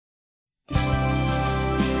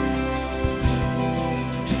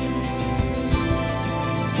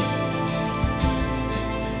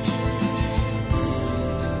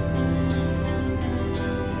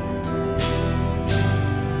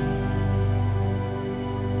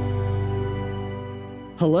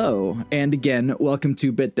Hello, and again, welcome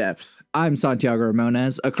to Bit Depth. I'm Santiago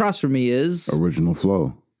Ramones. Across from me is Original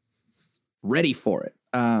Flow. Ready for it.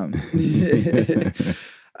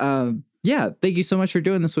 Yeah, thank you so much for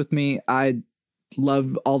doing this with me. I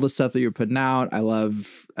love all the stuff that you're putting out.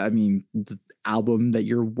 The album that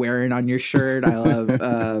you're wearing on your shirt. I love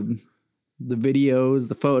the videos,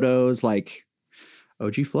 the photos. Like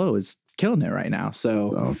OG Flow is killing it right now.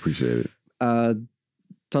 So I appreciate it.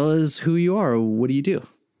 Tell us who you are. What do you do?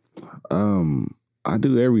 I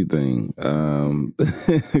do everything. I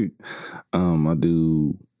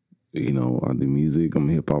do music. I'm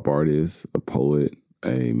a hip hop artist, a poet,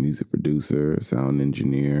 a music producer, sound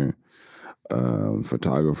engineer,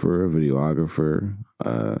 photographer, videographer.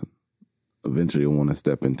 Eventually I want to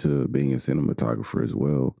step into being a cinematographer as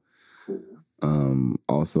well.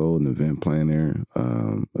 Also an event planner,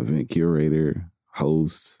 event curator,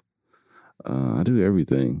 host. I do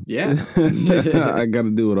everything. Yeah. I got to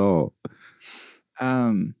do it all.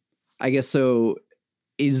 I guess so.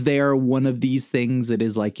 Is there one of these things that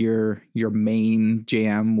is like your main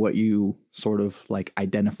jam, what you sort of like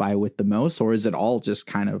identify with the most, or is it all just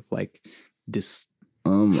kind of like this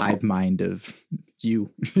hive mind of you?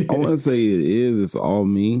 I want to say it is. It's all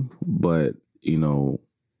me, but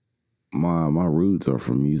my roots are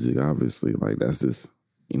from music. Obviously, like that's just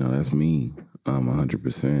that's me.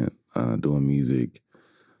 100%. Doing music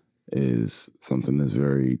is something that's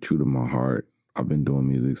very true to my heart. I've been doing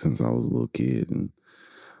music since I was a little kid, and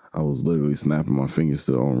I was literally snapping my fingers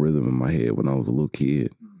to the own rhythm in my head when I was a little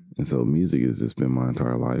kid. And so music has just been my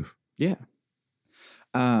entire life. Yeah.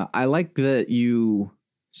 I like that you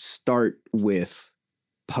start with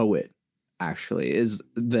poet, actually, is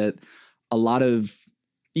that a lot of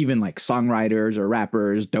even like songwriters or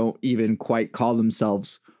rappers don't even quite call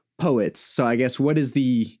themselves poets. So I guess what is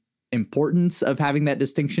the importance of having that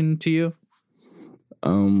distinction to you?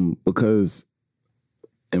 Because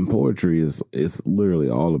in poetry it's literally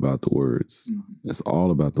all about the words. Mm-hmm. It's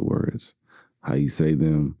all about the words, how you say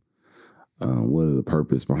them, what are the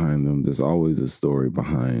purpose behind them. There's always a story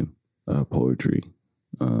behind poetry,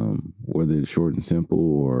 whether it's short and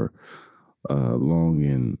simple or long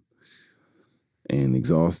and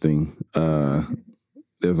exhausting.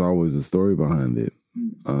 There's always a story behind it.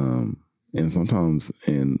 And sometimes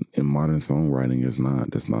in modern songwriting,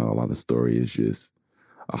 there's not a lot of story. It's just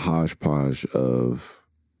a hodgepodge of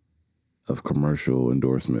commercial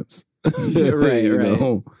endorsements. Right.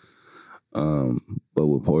 But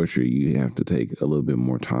with poetry, you have to take a little bit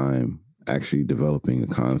more time actually developing a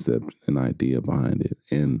concept, an idea behind it.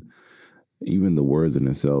 And even the words in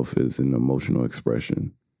itself is an emotional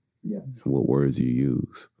expression. Yeah. What words you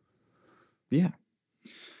use. Yeah.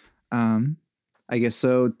 I guess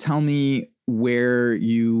so. Tell me where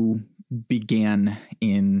you began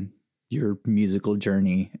in your musical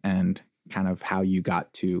journey and kind of how you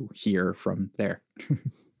got to here from there.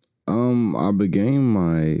 I began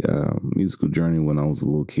my musical journey when I was a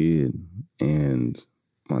little kid, and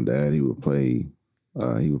my dad, he would play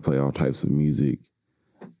all types of music,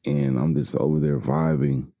 and I'm just over there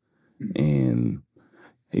vibing, and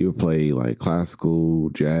he would play like classical,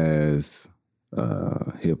 jazz,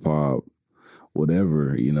 hip hop,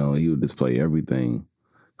 whatever, he would just play everything.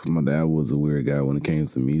 Cause my dad was a weird guy when it came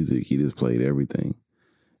to music. He just played everything.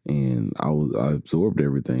 And I absorbed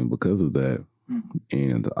everything because of that.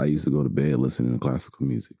 And I used to go to bed listening to classical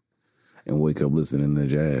music and wake up listening to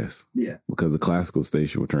jazz. Yeah. Because the classical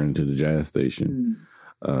station would turn into the jazz station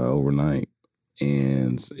overnight.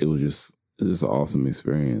 And it was just an awesome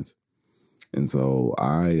experience. And so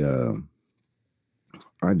I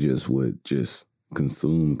just would just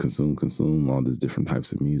consume all these different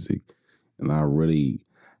types of music. And I really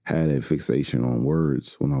had a fixation on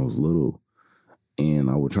words when I was little. And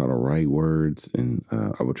I would try to write words, and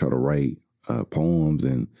I would try to write poems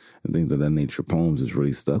and things of that nature. Poems just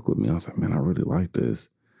really stuck with me. I was like, man, I really like this.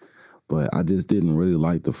 But I just didn't really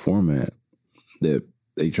like the format that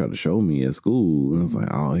they tried to show me at school. And I was like,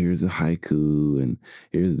 oh, here's a haiku, and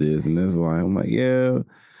here's this, and this. I'm like, yeah.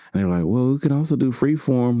 And they're like, well, we can also do free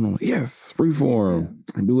form. I'm like, yes, free form.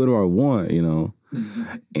 I can do whatever I want,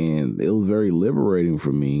 And it was very liberating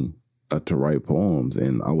for me to write poems.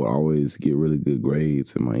 And I would always get really good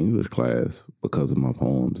grades in my English class because of my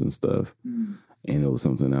poems and stuff. And it was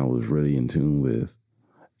something I was really in tune with.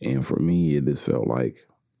 And for me, it just felt like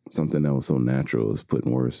something that was so natural as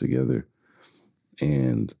putting words together.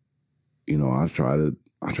 And, I try to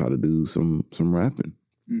do some rapping.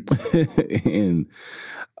 And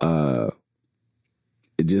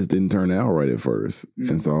it just didn't turn out right at first.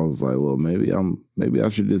 And so I was like, well, maybe I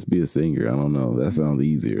should just be a singer. I don't know. That sounds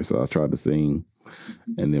easier. So I tried to sing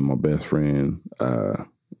And then my best friend,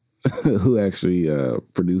 who actually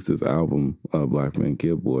produced this album, Black Man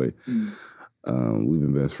Kid Boy, we've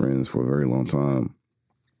been best friends for a very long time.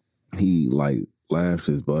 He like laughed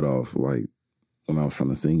his butt off like when I was trying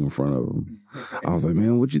to sing in front of him. I was like,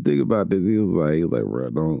 man, what you think about this? He was like,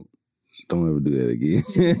 bro, don't ever do that again.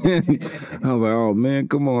 I was like, oh man,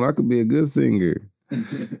 come on, I could be a good singer.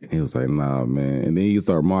 He was like, nah, man. And then he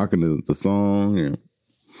started mocking the song, and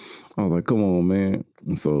I was like, come on, man.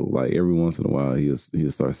 And so like every once in a while he'll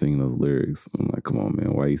start singing those lyrics. I'm like, come on,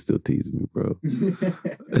 man, why you still teasing me, bro?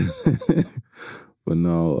 But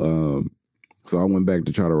no, so I went back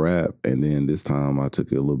to try to rap, and then this time I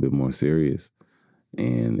took it a little bit more serious,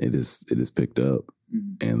 and it is picked up,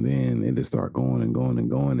 and then it just started going and going and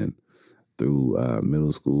going, and through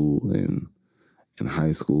middle school and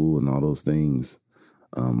high school and all those things,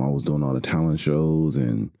 I was doing all the talent shows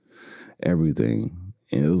and everything,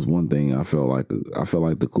 and it was one thing I felt like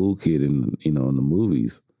the cool kid in in the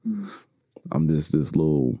movies. I'm just this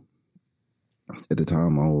little. At the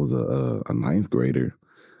time, I was a ninth grader.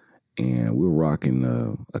 And we were rocking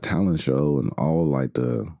a talent show, and all like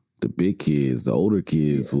the big kids, the older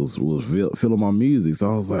kids was feeling my music. So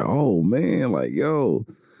I was like, oh man, like, yo,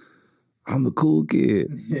 I'm the cool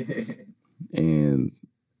kid. And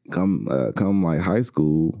come like high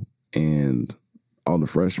school, and all the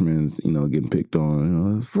freshmen, getting picked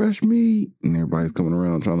on, fresh meat, and everybody's coming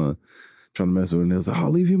around trying to mess with him. And they was like, oh,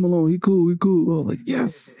 leave him alone. He cool. I was like,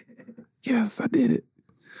 yes, I did it.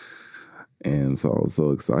 And so I was so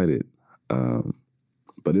excited.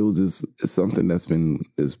 But it's something that's been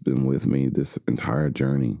with me this entire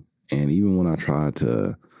journey. And even when I tried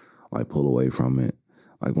to like pull away from it,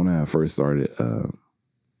 like when I first started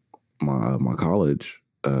my college,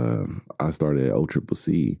 I started at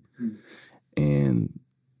OCCC, and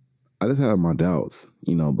I just had my doubts,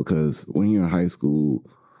 because when you're in high school,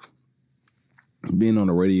 being on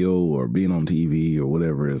the radio or being on TV or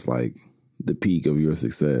whatever is like the peak of your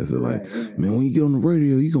success. They're like, man, when you get on the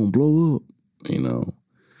radio, you're going to blow up,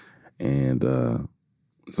 And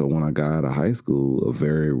so when I got out of high school, a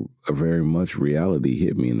very much reality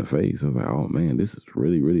hit me in the face. I was like, oh, man, this is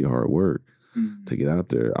really, really hard work to get out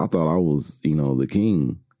there. I thought I was, the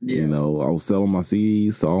king. Yeah. I was selling my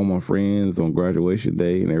CDs to all my friends on graduation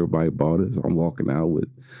day, and everybody bought it. So I'm walking out with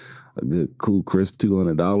a good, cool, crisp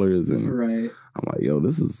 $200. And I'm like, yo,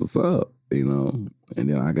 this is what's up. And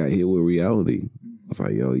then I got hit with reality. It's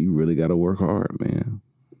like, yo, you really got to work hard, man.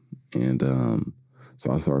 And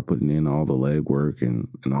so I started putting in all the legwork and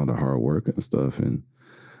all the hard work and stuff. And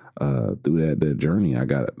through that journey, I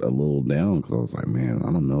got a little down because I was like, man,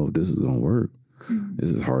 I don't know if this is going to work. This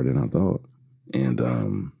is harder than I thought.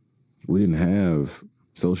 And we didn't have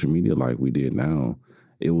social media like we did now.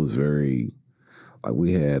 It was very, like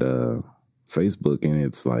we had Facebook in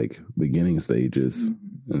its like beginning stages.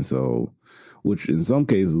 And so, which in some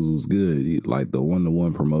cases was good, like the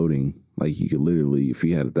one-to-one promoting, like you could literally, if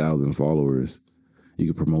you had 1,000 followers, you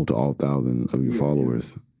could promote to all 1,000 of your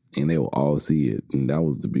followers, and they will all see it. And that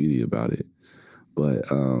was the beauty about it. But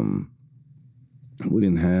we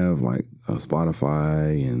didn't have like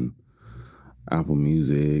Spotify and Apple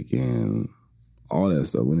Music and all that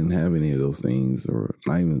stuff. We didn't have any of those things, or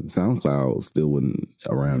not even SoundCloud still wasn't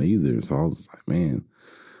around either. So I was like, man,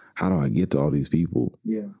 how do I get to all these people?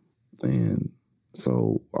 Yeah. And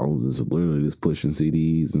so I was just literally just pushing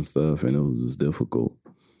CDs and stuff, and it was just difficult.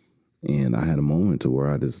 And I had a moment to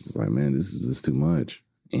where I just was like, man, this is just too much.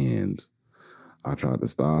 And I tried to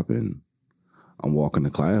stop, and I'm walking to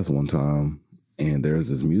class one time, and there's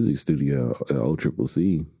this music studio at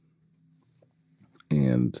OCCC.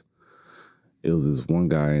 And it was this one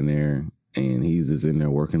guy in there, and he's just in there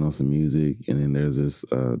working on some music. And then there's this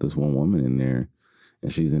one woman in there,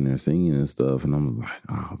 and she's in there singing and stuff. And I'm like,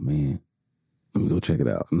 oh man, let me go check it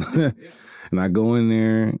out. And I go in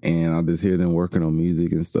there, and I just hear them working on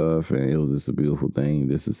music and stuff. And it was just a beautiful thing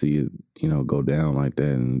just to see it, go down like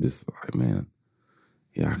that. And just like, man,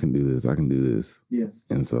 yeah, I can do this. I can do this. Yeah.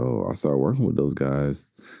 And so I started working with those guys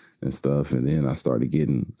and stuff. And then I started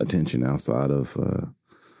getting attention outside of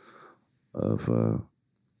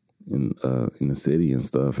in the city and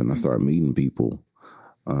stuff. And I started meeting people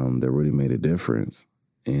that really made a difference.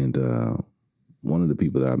 And one of the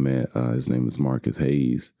people that I met, his name is Marcus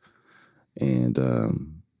Hayes. And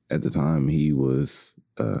at the time, he was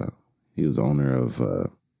owner of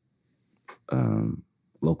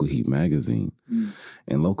Local Heat Magazine.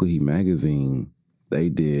 And Local Heat Magazine, they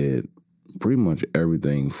did pretty much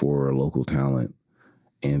everything for local talent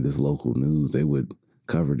and this local news. They would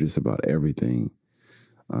cover just about everything.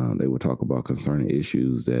 They would talk about concerning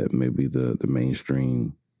issues that maybe the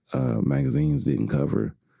mainstream magazines didn't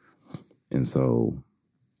cover. And so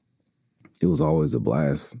it was always a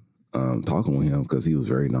blast talking with him because he was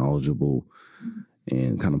very knowledgeable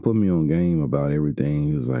and kind of put me on game about everything.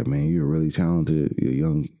 He was like, man, you're really talented. You're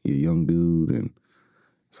a young dude. And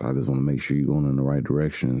so I just want to make sure you're going in the right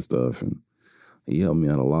direction and stuff. And he helped me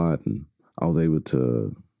out a lot. And I was able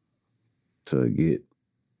to get,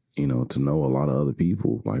 to know a lot of other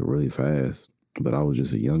people like really fast. But I was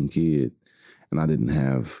just a young kid and I didn't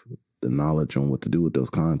have the knowledge on what to do with those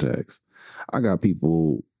contacts. I got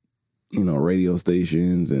people, radio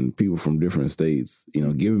stations and people from different states,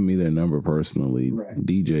 giving me their number personally, right.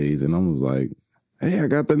 DJs. And I was like, hey, I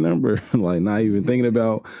got their number. Like not even thinking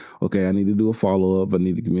about, okay, I need to do a follow-up. I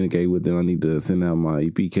need to communicate with them. I need to send out my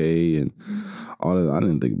EPK and all that. I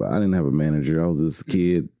didn't think about it. I didn't have a manager. I was this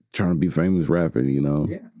kid trying to be famous rapping,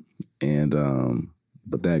 Yeah. And,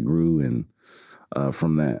 but that grew. And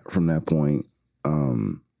from that point, I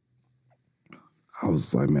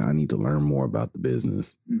was like, man, I need to learn more about the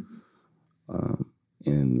business. Mm-hmm.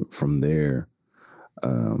 And from there,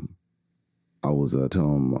 I was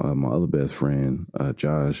telling my other best friend,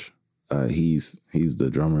 Josh, he's the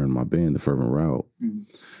drummer in my band, The Fervent Route. Mm-hmm.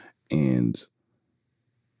 And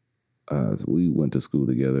we went to school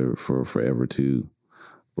together for forever too.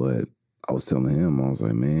 But I was telling him, I was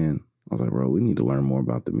like, bro, we need to learn more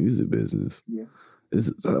about the music business. Yeah. This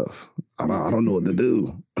is tough. I don't know what to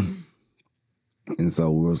do. And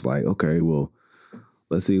so we was like, okay, well,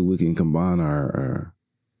 let's see if we can combine our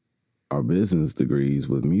business degrees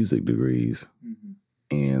with music degrees.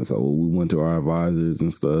 Mm-hmm. And so we went to our advisors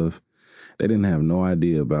and stuff. They didn't have no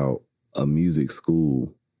idea about a music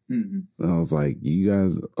school. Mm-hmm. And I was like, y'all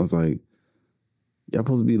supposed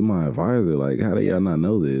to be my advisor. Like, how do y'all not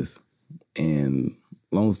know this? And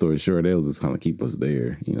long story short, they was just kind of keep us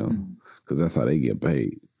there, because that's how they get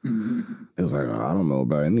paid. Mm-hmm. It was like, I don't know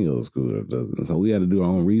about any of those schools. And so we had to do our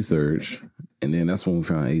own research. And then that's when we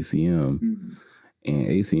found ACM. Mm-hmm. And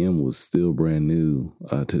ACM was still brand new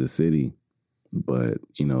to the city. But,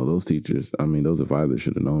 those teachers, those advisors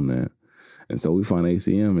should have known that. And so we found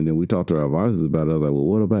ACM, and then we talked to our advisors about it. I was like, well,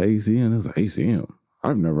 what about ACM? It was like, ACM?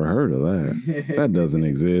 I've never heard of that. That doesn't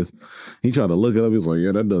exist. He tried to look it up. He was like,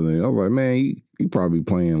 yeah, that doesn't. I was like, man, he probably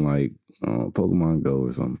playing like Pokemon Go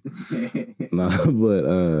or something. Nah,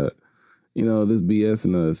 but, this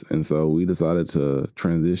BSing us. And so we decided to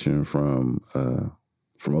transition from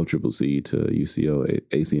OCCC to UCO,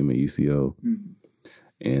 ACM at UCO. Mm-hmm.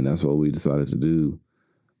 And that's what we decided to do.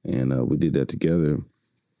 And we did that together,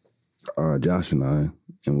 Josh and I,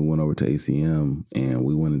 and we went over to ACM and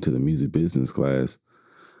we went into the music business class.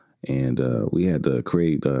 And we had to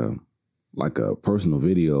create like a personal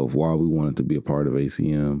video of why we wanted to be a part of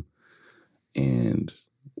ACM. And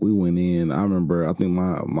we went in. I remember, I think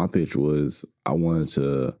my pitch was I wanted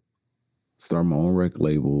to start my own record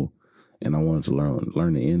label, and I wanted to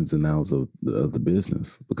learn the ins and outs of the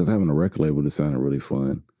business, because having a record label just sounded really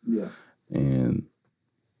fun. Yeah. And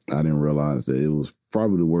I didn't realize that it was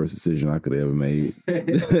probably the worst decision I could have ever made.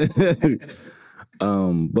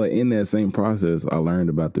 But in that same process, I learned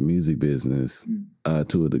about the music business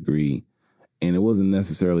to a degree. And it wasn't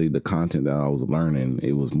necessarily the content that I was learning.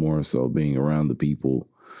 It was more so being around the people.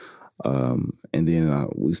 And then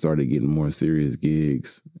we started getting more serious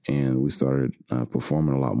gigs, and we started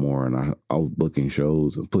performing a lot more. And I was booking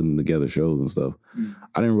shows and putting together shows and stuff. Mm.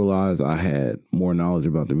 I didn't realize I had more knowledge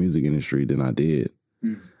about the music industry than I did.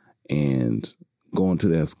 Mm. And going to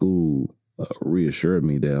that school reassured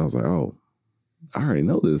me that I was like, oh, I already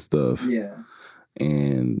know this stuff. Yeah.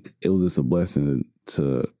 And it was just a blessing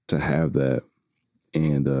to have that.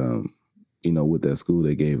 And, with that school,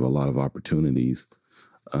 they gave a lot of opportunities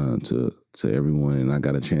to everyone. And I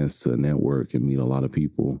got a chance to network and meet a lot of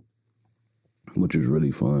people, which was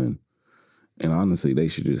really fun. And honestly, they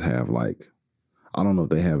should just have I don't know if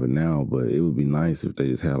they have it now, but it would be nice if they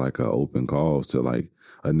just had an open calls to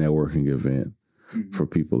a networking event for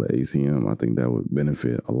people at ACM. I think that would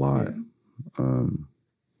benefit a lot. Yeah.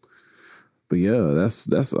 But yeah, that's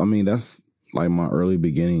my early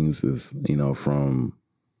beginnings is, from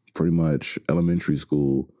pretty much elementary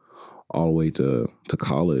school all the way to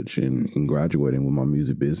college and graduating with my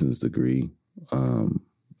music business degree.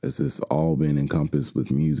 It's just all been encompassed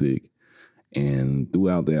with music. And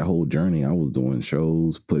throughout that whole journey, I was doing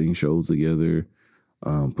shows, putting shows together,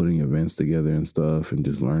 putting events together and stuff, and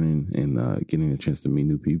just learning and getting a chance to meet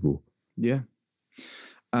new people. Yeah.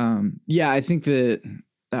 I think that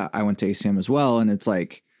I went to ACM as well. And it's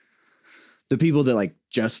the people that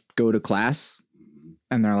just go to class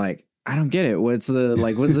and they're like, I don't get it. What's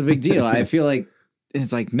the big deal? I feel like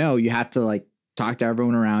it's no, you have to talk to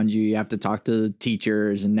everyone around you. You have to talk to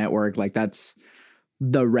teachers and network. Like that's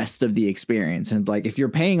the rest of the experience. And like, if you're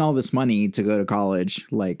paying all this money to go to college,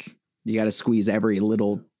 like you got to squeeze every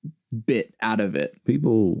little bit out of it.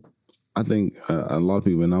 People, I think a lot of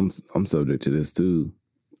people, and I'm subject to this too.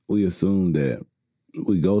 We assume that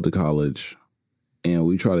we go to college and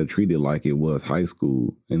we try to treat it like it was high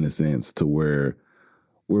school in a sense, to where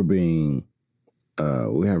we're having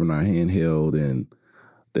our hand held and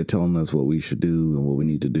they're telling us what we should do and what we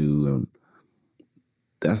need to do. And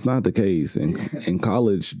that's not the case. In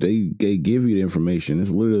college, they give you the information.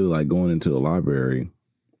 It's literally like going into the library,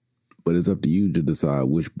 but it's up to you to decide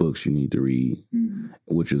which books you need to read,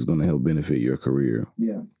 which is going to help benefit your career.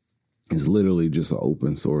 Yeah. It's literally just an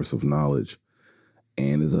open source of knowledge,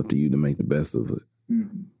 and it's up to you to make the best of it.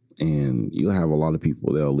 And you'll have a lot of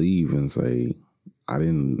people, they'll leave and say, I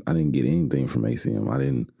didn't get anything from ACM. I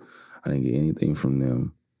didn't get anything from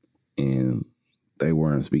them. And they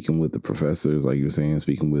weren't speaking with the professors, like you're saying,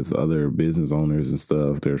 speaking with other business owners and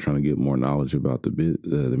stuff. They're trying to get more knowledge about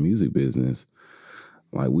the music business.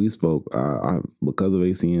 Like we spoke, because of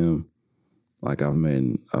ACM, like I've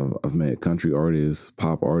met country artists,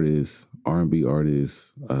 pop artists, R&B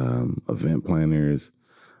artists, event planners,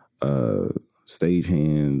 stage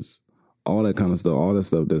hands, all that kind of stuff, all that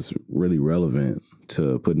stuff that's really relevant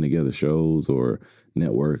to putting together shows or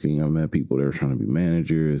networking. I've met people that are trying to be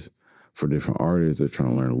managers for different artists. They're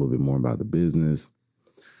trying to learn a little bit more about the business.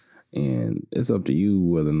 And it's up to you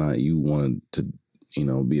whether or not you want to,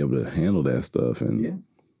 be able to handle that stuff. And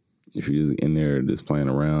if you're just in there just playing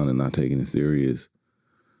around and not taking it serious,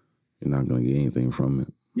 you're not going to get anything from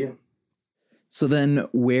it. Yeah. So then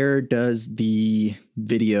where does the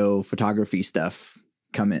video photography stuff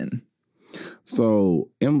come in? So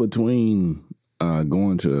in between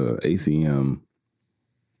going to ACM,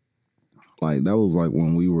 like that was like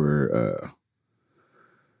when we were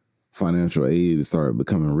financial aid started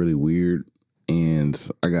becoming really weird, and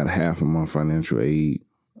I got half of my financial aid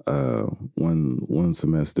one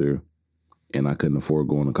semester, and I couldn't afford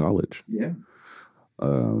going to college. Yeah.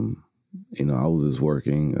 I was just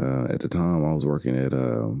working at the time. I was working at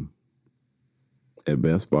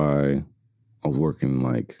Best Buy. I was working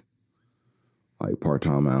like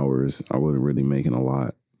part-time hours. I wasn't really making a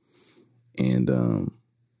lot, and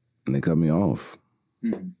they cut me off.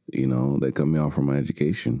 They cut me off from my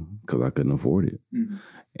education because I couldn't afford it.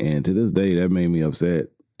 And to this day, that made me upset.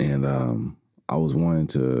 And I was wanting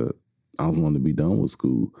to be done with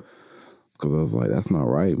school, because I was like, that's not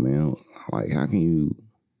right, man. Like, how can you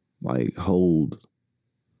hold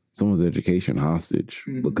someone's education hostage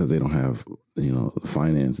because they don't have, the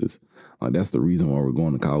finances? Like, that's the reason why we're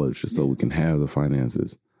going to college, just so we can have the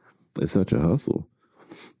finances. It's such a hustle.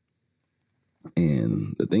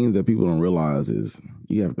 And the things that people don't realize is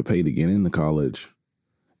you have to pay to get into college,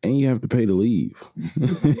 and you have to pay to leave.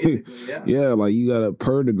 Yeah, like you got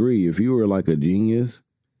per degree. If you were like a genius,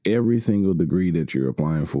 every single degree that you're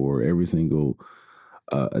applying for, every single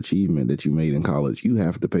achievement that you made in college, you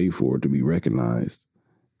have to pay for it to be recognized.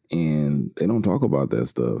 And they don't talk about that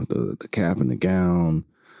stuff. The cap and the gown,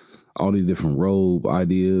 all these different robe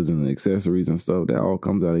ideas and accessories and stuff, that all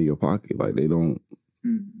comes out of your pocket. Like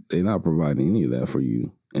they're not providing any of that for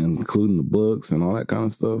you, including the books and all that kind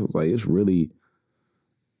of stuff. It's like,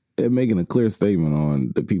 they're making a clear statement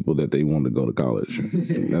on the people that they want to go to college.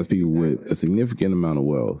 That's people with a significant amount of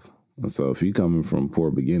wealth. And so if you're coming from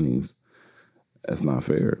poor beginnings, that's not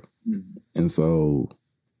fair. And so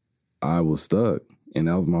I was stuck. And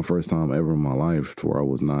that was my first time ever in my life where I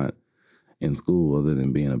was not in school other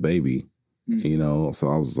than being a baby, So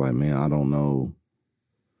I was like, man, I don't know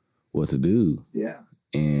what to do. Yeah.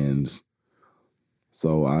 And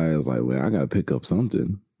so I was like, well, I got to pick up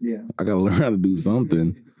something. Yeah. I got to learn how to do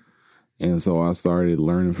something. And so I started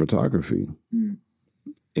learning photography.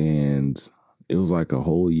 And it was like a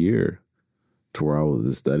whole year to where I was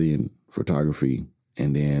just studying photography.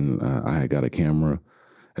 And then I had got a camera.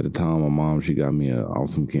 At the time, my mom, she got me an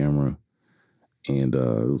awesome camera. And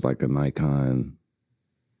it was like a Nikon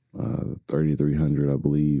 3300, I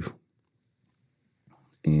believe.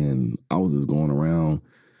 And I was just going around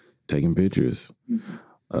taking pictures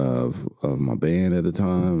of my band at the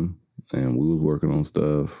time. And we was working on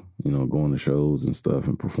stuff, going to shows and stuff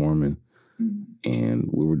and performing. And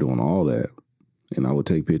we were doing all that. And I would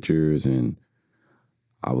take pictures, and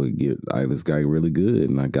I just got really good.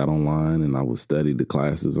 And I got online and I would study the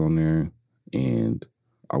classes on there. And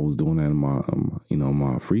I was doing that in my,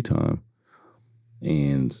 my free time.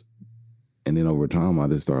 And then over time, I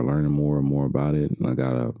just started learning more and more about it. And I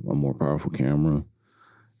got a more powerful camera.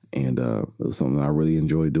 And it was something I really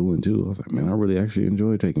enjoyed doing, too. I was like, man, I really actually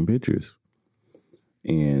enjoy taking pictures.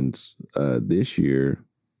 And this year,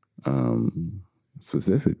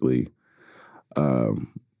 specifically,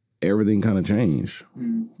 everything kind of changed.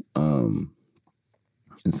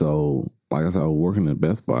 And so, like I said, I was working at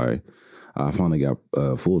Best Buy. I finally got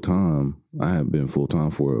full-time. I had been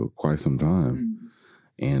full-time for quite some time.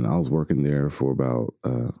 And I was working there for about,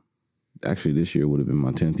 actually this year would have been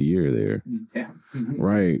my 10th year there. Yeah.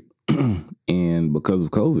 Right. And because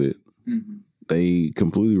of COVID, they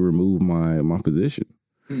completely removed my position.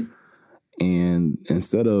 And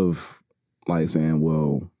instead of like saying,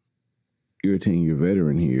 well, you're a 10-year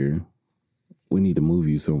veteran here, we need to move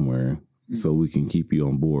you somewhere so we can keep you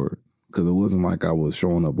on board. Because it wasn't like I was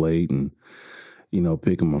showing up late and,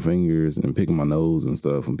 picking my fingers and picking my nose and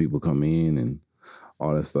stuff when people come in and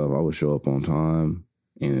all that stuff. I would show up on time,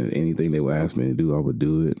 and anything they would ask me to do, I would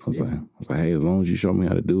do it. I was like, hey, as long as you show me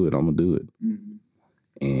how to do it, I'm going to do it.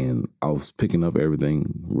 And I was picking up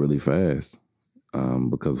everything really fast.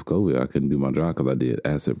 Because of COVID, I couldn't do my job because I did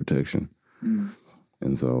asset protection.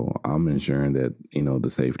 And so I'm ensuring that, the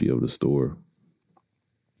safety of the store.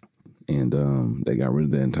 And they got rid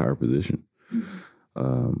of the entire position.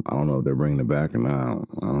 I don't know if they're bringing it back or not.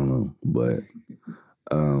 I don't know. But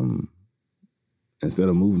instead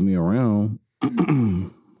of moving me around,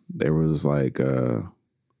 they were just like,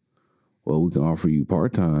 well, we can offer you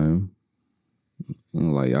part-time.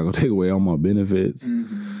 Like, y'all gonna take away all my benefits.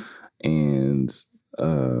 And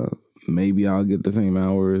maybe I'll get the same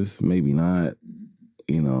hours, maybe not,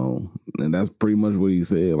 and that's pretty much what he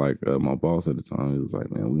said. Like, my boss at the time, he was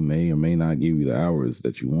like, man, we may or may not give you the hours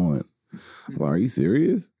that you want. I was like, are you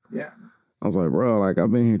serious? Yeah. I was like, bro, like,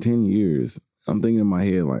 I've been here 10 years. I'm thinking in my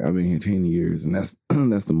head, like, I've been here 10 years, and that's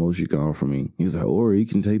that's the most you can offer me. He's like, or you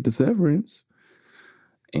can take the severance.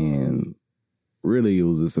 And really, it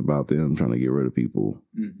was just about them trying to get rid of people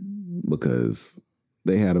because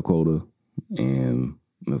they had a quota, and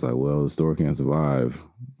it's like, well, the store can't survive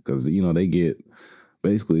because, they get,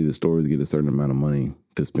 basically the stores get a certain amount of money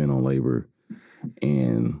to spend on labor,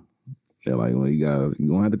 and they're like, well, you're going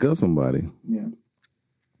to have to cut somebody. Yeah.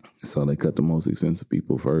 So they cut the most expensive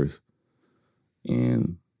people first.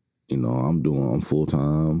 And, I'm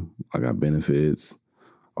full-time. I got benefits,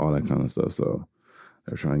 all that kind of stuff. So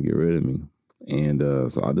they're trying to get rid of me. And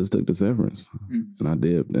so I just took the severance and I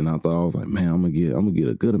dipped. And I thought, I was like, man, I'm gonna get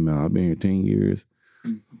a good amount. I've been here 10 years.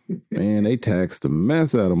 Man, they taxed the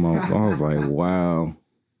mess out of my, I was like, wow.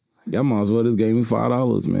 Y'all might as well just gave me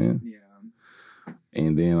 $5, man. Yeah.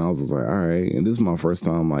 And then I was just like, all right. And this is my first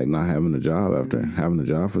time like not having a job after having a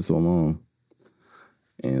job for so long.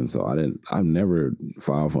 And so I've never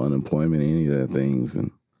filed for unemployment, any of that things.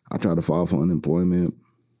 And I tried to file for unemployment.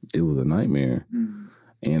 It was a nightmare.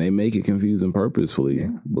 And they make it confusing purposefully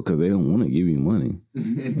because they don't want to give you money.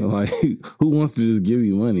 Like, who wants to just give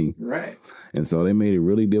you money? Right. And so they made it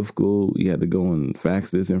really difficult. You had to go and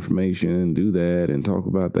fax this information and do that and talk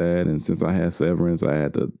about that. And since I had severance, I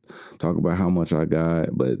had to talk about how much I got.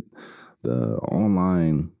 But the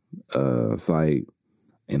online site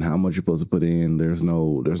and how much you're supposed to put in, there's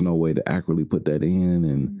no way to accurately put that in.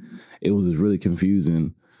 And it was just really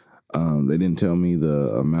confusing. They didn't tell me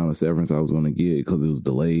the amount of severance I was going to get because it was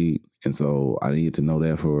delayed. And so I needed to know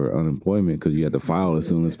that for unemployment because you had to file as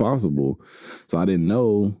soon as possible. So I didn't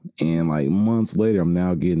know. And like months later, I'm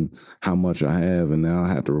now getting how much I have. And now I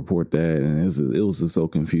have to report that. And it was just so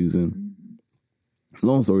confusing.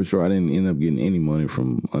 Long story short, I didn't end up getting any money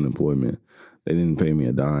from unemployment. They didn't pay me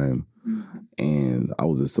a dime. And I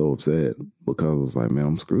was just so upset because I was like, man,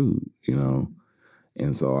 I'm screwed,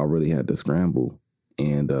 And so I really had to scramble.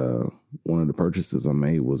 And one of the purchases I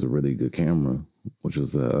made was a really good camera, which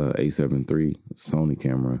was a A7 III Sony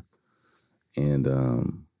camera. And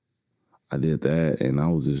I did that, and I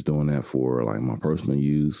was just doing that for like my personal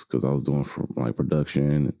use because I was doing for like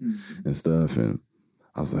production and stuff. And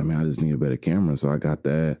I was like, man, I just need a better camera. So I got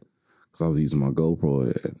that because I was using my GoPro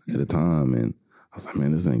at the time. And I was like,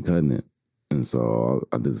 man, this ain't cutting it. And so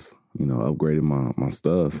I just, upgraded my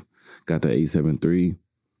stuff, got the A7 III.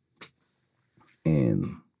 And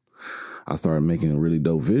I started making really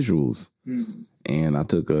dope visuals. And I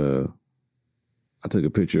took a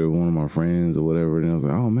picture of one of my friends or whatever, and I was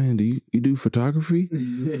like, oh man, do you do photography?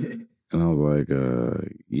 And I was like,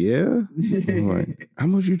 yeah. I was like, how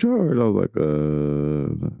much you charge? I was like,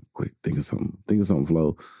 quick, think of something,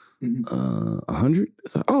 Flo. 100?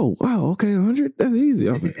 It's like, oh wow, okay, 100? That's easy.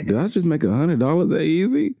 I was like, did I just make $100 that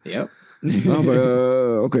easy? Yep. And I was like,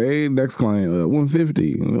 okay, next client,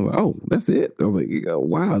 150. And I was like, oh, that's it? I was like,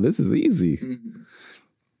 wow, this is easy.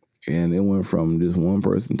 And it went from just one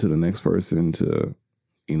person to the next person to,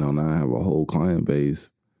 now I have a whole client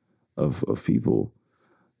base of people.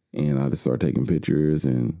 And I just started taking pictures,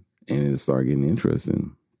 and it started getting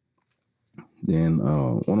interesting. Then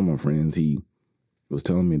one of my friends, he was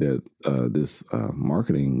telling me that this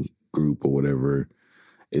marketing group or whatever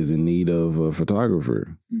is in need of a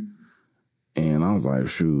photographer. And I was like,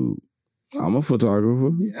 shoot, I'm a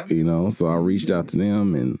photographer, you know? So I reached out to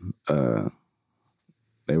them, and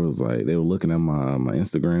they were looking at my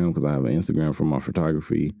Instagram, because I have an Instagram for my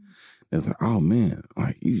photography. It's like, oh man,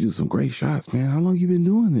 like you do some great shots, man. How long you been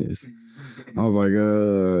doing this? I was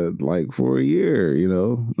like for a year, you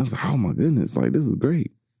know. I was like, oh my goodness, like this is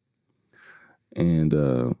great. And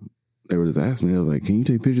they were just asking me, I was like, can you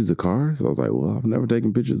take pictures of cars? I was like, well, I've never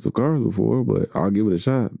taken pictures of cars before, but I'll give it a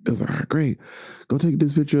shot. They was like, all right, great. Go take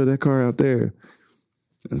this picture of that car out there.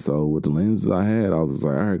 And so with the lenses I had, I was just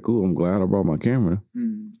like, all right, cool. I'm glad I brought my camera.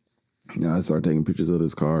 And I started taking pictures of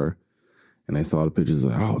this car. And they saw the pictures,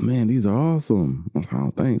 like, oh man, these are awesome. I was like,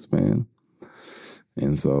 oh, thanks, man.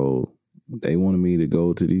 And so they wanted me to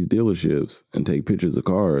go to these dealerships and take pictures of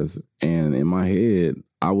cars. And in my head,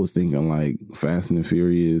 I was thinking like Fast and the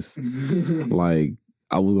Furious, like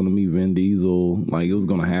I was going to meet Vin Diesel, like it was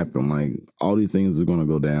going to happen. Like all these things were going to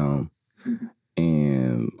go down.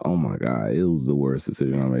 And oh my God, it was the worst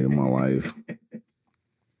decision I made in my life.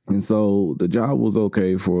 And so the job was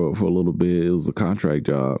okay for a little bit. It was a contract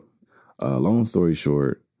job. Long story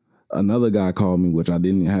short, another guy called me, which I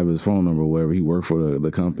didn't have his phone number or whatever. He worked for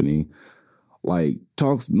the company, like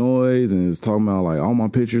talks noise and is talking about like all my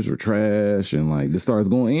pictures were trash, and like this starts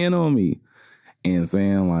going in on me and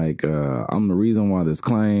saying like I'm the reason why this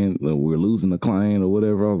client, we're losing the client or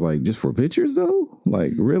whatever. I was like, just for pictures though?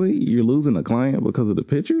 Like really? You're losing a client because of the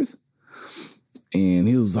pictures? And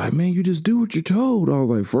he was like, man, you just do what you're told. I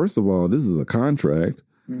was like, first of all, this is a contract.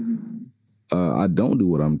 I don't do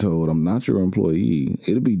what I'm told. I'm not your employee.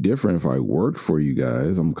 It'd be different if I worked for you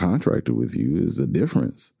guys. I'm contracted with you. Is a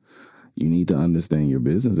difference. You need to understand your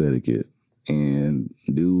business etiquette. And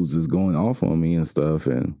dudes is going off on me and stuff,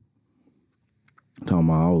 and talking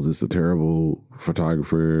about I was just a terrible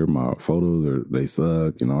photographer. My photos they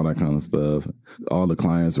suck and all that kind of stuff. All the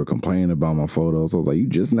clients were complaining about my photos. I was like, you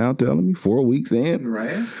just now telling me 4 weeks in?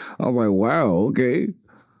 Right. I was like, wow, okay.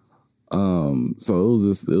 So it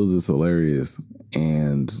was just hilarious,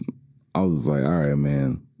 and I was just like, all right,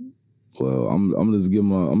 man. Well, I'm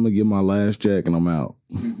gonna give my last check and I'm out.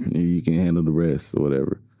 You can handle the rest or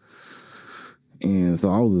whatever. And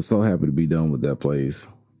so I was just so happy to be done with that place.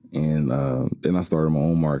 And then I started my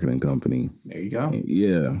own marketing company. There you go.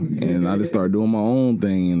 Yeah, and I just started doing my own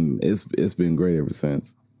thing, and it's been great ever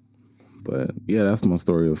since. But yeah, that's my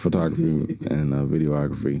story of photography and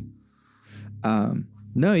videography.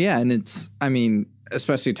 No, yeah, and it's, I mean,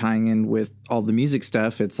 especially tying in with all the music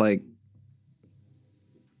stuff, it's like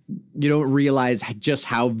you don't realize just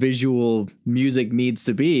how visual music needs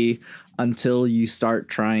to be until you start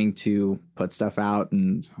trying to put stuff out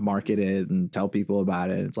and market it and tell people about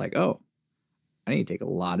it. It's like, oh, I need to take a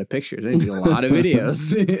lot of pictures. I need to do a lot of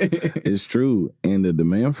videos. It's true. And the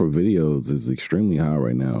demand for videos is extremely high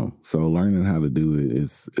right now. So learning how to do it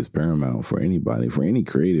is paramount for anybody, for any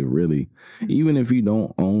creative, really. Even if you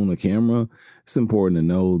don't own a camera, it's important to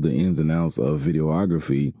know the ins and outs of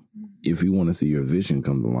videography. If you want to see your vision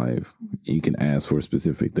come to life, you can ask for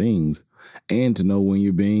specific things, and to know when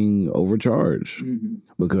you're being overcharged.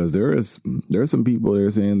 Because there are some people that are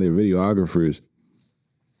saying they're videographers,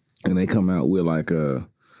 and they come out with like a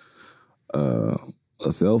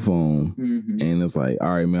cell phone, and it's like, all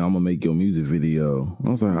right, man, I'm gonna make your music video. I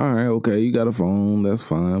was like, all right, okay, you got a phone, that's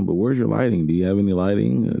fine, but where's your lighting? Do you have any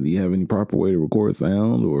lighting? Do you have any proper way to record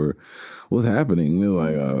sound, or what's happening? And they're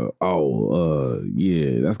like,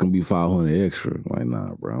 yeah, that's gonna be $500 extra. I'm like,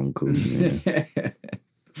 nah, bro, I'm cool, man.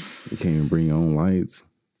 You can't even bring your own lights.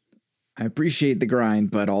 I appreciate the grind,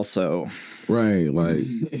 but also, right, like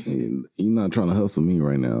you're not trying to hustle me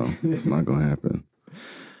right now. It's not gonna happen.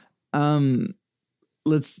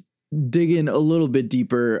 Let's dig in a little bit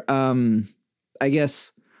deeper. I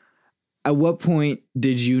guess, at what point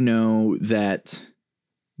did you know that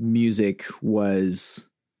music was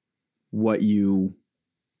what you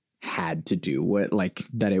had to do? What, like,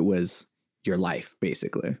 that it was your life,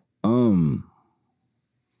 basically?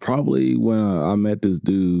 Probably when I met this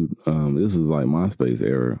dude. This was like MySpace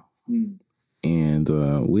era.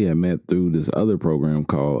 And we had met through this other program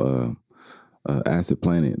called Acid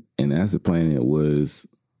Planet. And Acid Planet was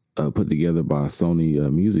put together by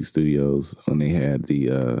Sony Music Studios when they had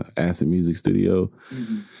the Acid Music Studio.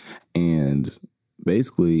 And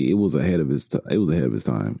basically, it was ahead of its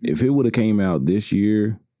time. If it would have came out this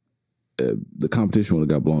year, the competition would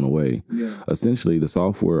have got blown away. Essentially, the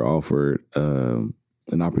software offered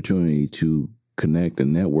an opportunity to connect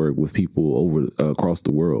and network with people across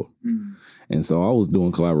the world. And so I was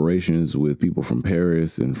doing collaborations with people from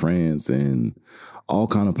Paris and France and all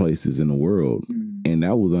kind of places in the world. And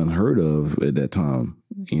that was unheard of at that time,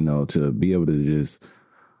 you know, to be able to just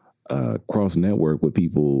cross network with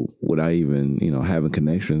people without even, you know, having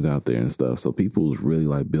connections out there and stuff. So people was really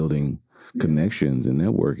like building connections and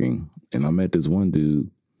networking. And I met this one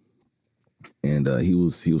dude, and he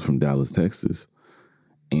was from Dallas, Texas.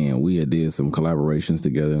 And we had did some collaborations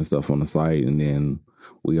together and stuff on the site. And then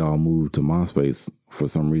we all moved to MySpace for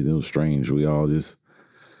some reason. It was strange. We all just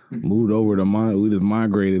moved over to we just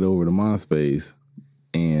migrated over to MySpace.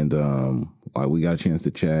 And like we got a chance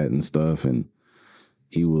to chat and stuff. And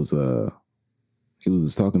he was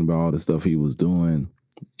just talking about all the stuff he was doing.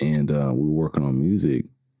 And we were working on music.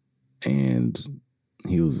 And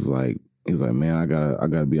he was like, man, I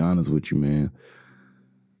gotta be honest with you, man.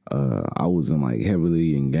 I was in like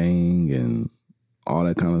heavily in gang and all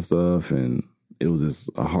that kind of stuff, and it was just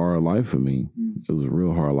a hard life for me. It was a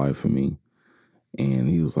real hard life for me. And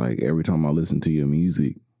he was like, every time I listen to your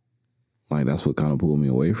music, like that's what kind of pulled me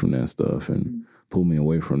away from that stuff and pulled me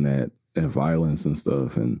away from that violence and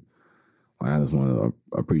stuff. And like, I just want to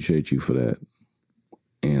appreciate you for that.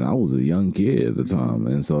 And I was a young kid at the time,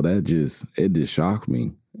 and so it just shocked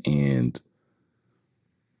me. And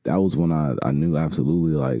that was when I knew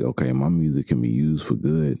absolutely, like, okay, my music can be used for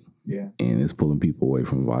good. Yeah. And it's pulling people away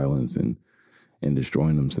from violence and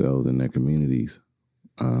destroying themselves and their communities.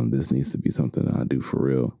 This needs to be something that I do for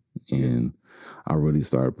real. And I really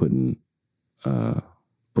started putting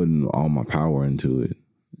all my power into it.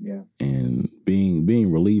 Yeah. And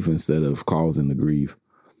being relief instead of causing the grief.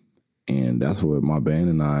 And that's what my band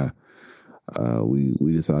and I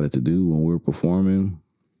we decided to do when we were performing.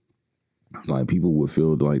 Like people would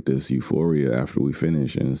feel like this euphoria after we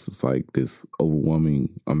finish, and it's just like this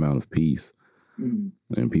overwhelming amount of peace.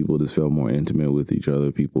 And people just felt more intimate with each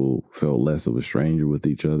other. People felt less of a stranger with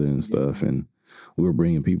each other and stuff. And we were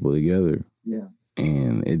bringing people together. Yeah.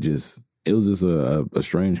 And it was just a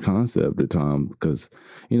strange concept at the time because,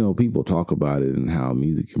 you know, people talk about it and how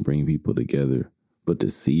music can bring people together, but to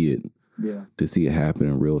see it happen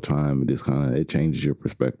in real time, it changes your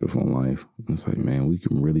perspective on life. It's like, man, we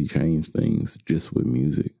can really change things just with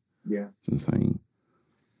music. Yeah. It's insane.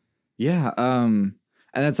 Yeah.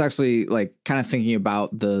 And that's actually like kind of thinking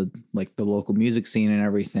about the local music scene and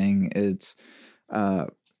everything. It's, I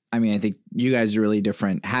mean, I think you guys are really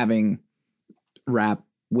different having rap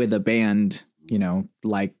with a band, you know,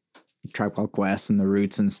 like Tribe Called Quest and The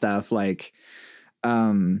Roots and stuff. Like,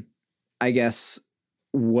 I guess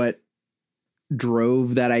what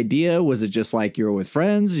drove that idea? Was it just like you were with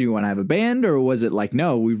friends, you want to have a band, or was it like,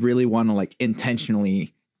 no, we really want to like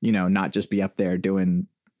intentionally, you know, not just be up there doing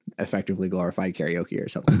effectively glorified karaoke or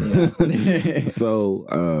something? You know?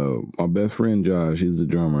 So my best friend Josh, he's a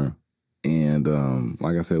drummer, and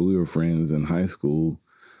like I said, we were friends in high school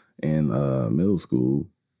and middle school,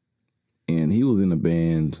 and he was in a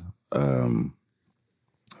band.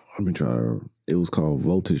 It was called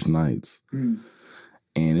Voltage Nights.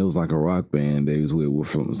 And it was like a rock band that he was with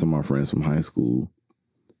some of my friends from high school.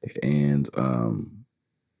 And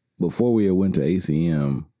before we had went to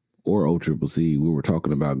ACM or OCCC, we were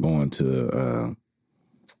talking about going to,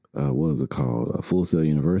 what is it called? Full Sail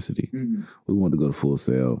University. We wanted to go to Full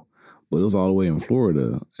Sail, but it was all the way in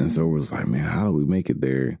Florida. And so we was like, man, how do we make it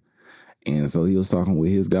there? And so he was talking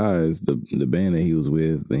with his guys, the band that he was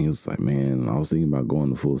with, and he was like, man, I was thinking about going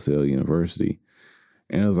to Full Sail University.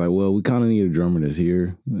 And I was like, well, we kind of need a drummer that's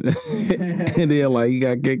here. And then, like, he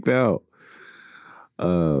got kicked out.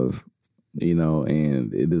 You know,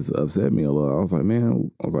 and it just upset me a lot. I was like,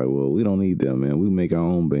 well, we don't need them, man. We make our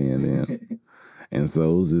own band then. And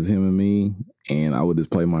so it was just him and me, and I would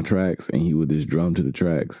just play my tracks, and he would just drum to the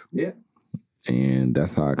tracks. Yeah. And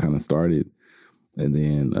that's how I kind of started. And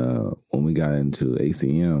then when we got into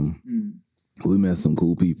ACM, we met some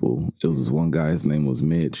cool people. It was this one guy, his name was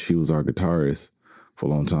Mitch. He was our guitarist for a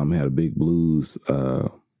long time. He had a big blues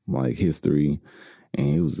like history, and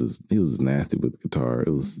he was just nasty with the guitar. It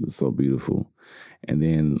was so beautiful. And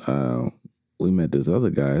then we met this other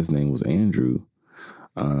guy. His name was Andrew,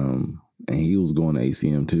 and he was going to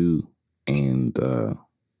ACM too. And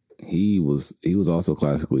he was also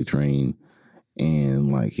classically trained,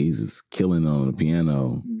 and like he's just killing on the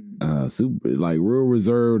piano. Super, like real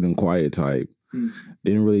reserved and quiet type. He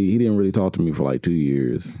didn't really talk to me for like 2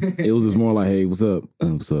 years. It was just more like, hey, what's up?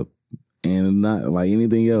 What's up? And not like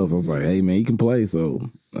anything else. I was like, hey man, you can play, so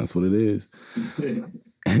that's what it is.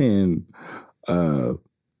 And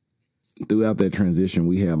throughout that transition,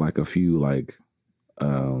 we had like a few like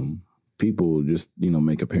people just, you know,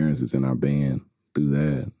 make appearances in our band. through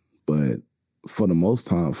that. But for the most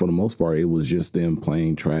part, it was just them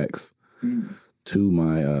playing tracks to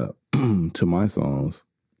my to my songs,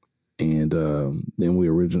 and then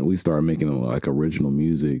we started making like original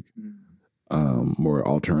music, more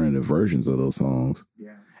alternative versions of those songs.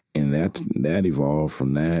 Yeah. And that evolved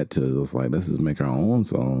from that to just like, let's just make our own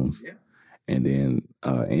songs. Yeah. And then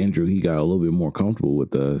Andrew, he got a little bit more comfortable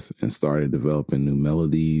with us and started developing new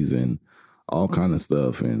melodies and all kind of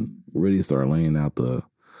stuff, and really started laying out the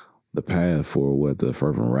path for what the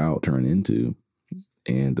Fervent Route turned into.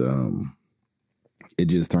 And it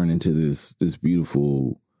just turned into this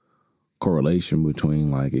beautiful correlation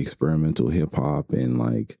between like experimental hip hop and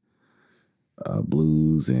like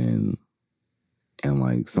blues and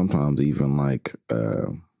like sometimes even like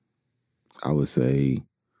I would say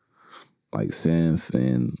like synth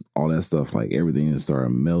and all that stuff. Like everything just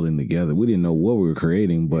started melding together. We didn't know what we were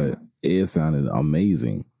creating, but it sounded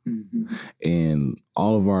amazing. Mm-hmm. And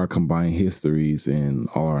all of our combined histories and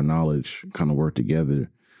all our knowledge kind of worked together.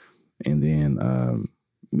 And then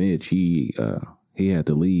Mitch, he had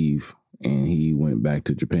to leave, and he went back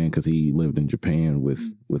to Japan because he lived in Japan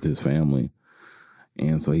with his family.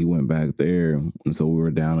 And so he went back there, and so we were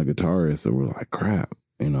down a guitarist, and we're like, crap,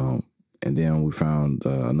 you know. And then we found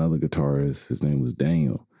another guitarist. His name was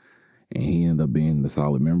Daniel, and he ended up being the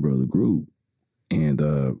solid member of the group. And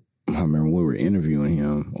I remember we were interviewing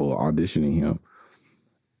him or auditioning him,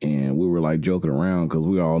 and we were like joking around because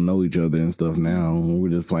we all know each other and stuff now. And we're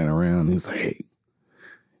just playing around. He's like, hey,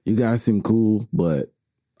 you guys seem cool, but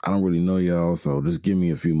I don't really know y'all, so just give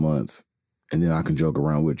me a few months, and then I can joke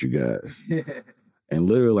around with you guys. And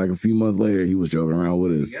literally like a few months later, he was joking around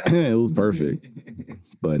with us. It was perfect.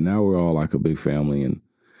 But now we're all like a big family, and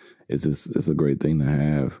it's a great thing to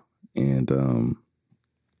have. And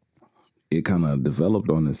it kind of developed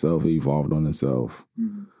on itself, it evolved on itself.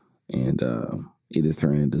 Mm-hmm. And it just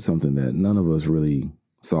turned into something that none of us really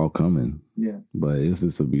saw coming. Yeah. But it's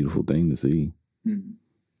just a beautiful thing to see.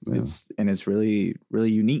 Mm-hmm. Yeah. It's really,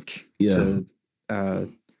 really unique to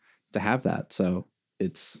have that. So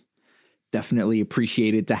it's definitely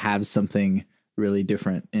appreciated to have something really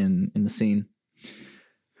different in the scene.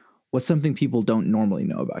 What's something people don't normally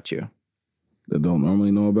know about you? That don't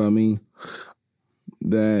normally know about me?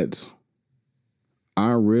 That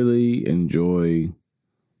I really enjoy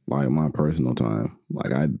like my personal time.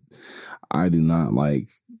 Like I do not like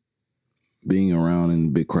being around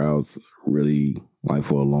in big crowds really like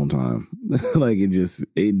for a long time. Like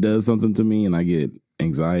it does something to me, and I get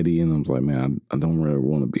anxiety, and I'm just like, man, I don't really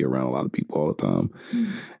want to be around a lot of people all the time.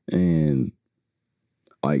 Mm-hmm. And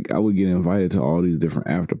like I would get invited to all these different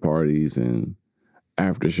after parties and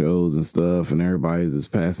after shows and stuff, and everybody's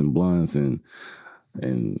just passing blunts and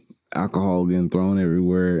alcohol getting thrown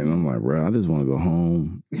everywhere, and I'm like, bro, I just want to go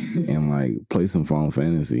home and like play some Final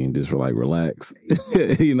Fantasy and just like relax.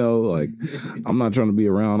 You know, like I'm not trying to be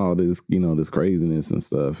around all this, you know, this craziness and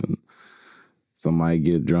stuff. And somebody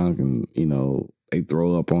get drunk and, you know, they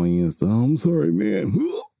throw up on you and stuff. I'm sorry, man.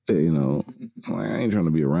 You know, like, I ain't trying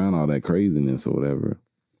to be around all that craziness or whatever.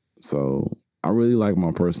 So I really like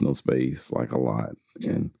my personal space like a lot.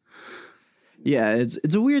 And yeah, it's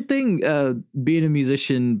a weird thing being a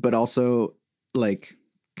musician, but also like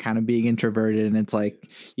kind of being introverted. And it's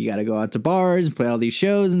like you got to go out to bars and play all these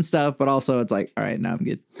shows and stuff. But also it's like, all right, now I'm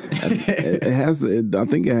good. I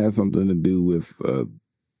think it has something to do with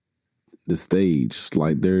the stage.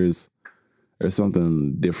 Like there's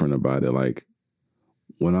something different about it. Like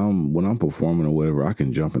when I'm performing or whatever, I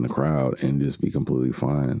can jump in the crowd and just be completely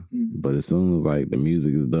fine. But as soon as like the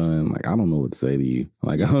music is done, like I don't know what to say to you.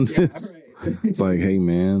 Like I'm just, it's like, hey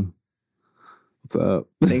man, what's up?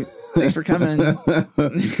 Thanks for coming.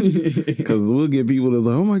 Because we'll get people that's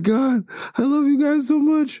like, oh my God, I love you guys so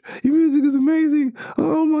much. Your music is amazing.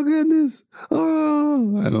 Oh my goodness.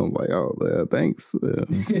 Oh, and I'm like, oh yeah, thanks. Yeah.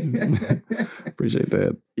 Appreciate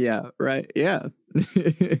that. Yeah. Right. Yeah.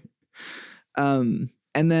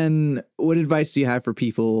 And then what advice do you have for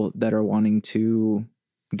people that are wanting to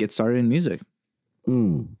get started in music?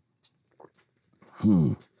 The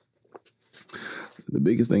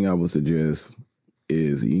biggest thing I would suggest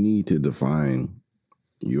is you need to define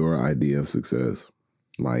your idea of success.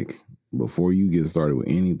 Like before you get started with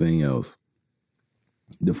anything else,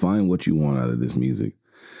 define what you want out of this music,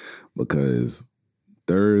 because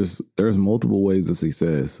there's multiple ways of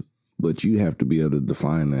success, but you have to be able to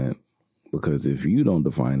define that. Because if you don't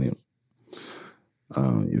define it,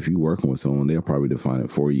 if you're working with someone, they'll probably define it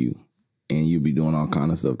for you, and you'll be doing all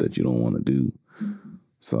kind of stuff that you don't want to do.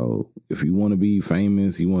 So if you want to be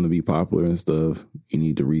famous, you want to be popular and stuff, you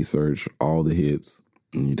need to research all the hits.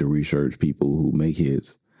 You need to research people who make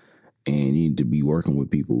hits and you need to be working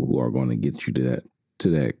with people who are going to get you to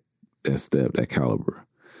that step, that caliber.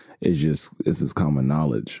 It's just common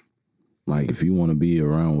knowledge. Like if you want to be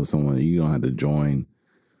around with someone, you're gonna have to join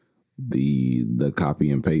the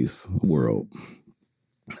copy and paste world.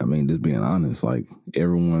 I mean, just being honest, like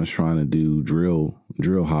everyone's trying to do drill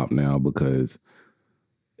hop now because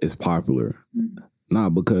it's popular,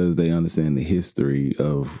 not because they understand the history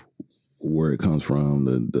of where it comes from,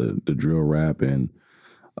 the drill rap and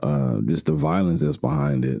just the violence that's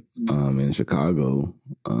behind it. In Chicago,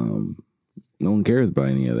 no one cares about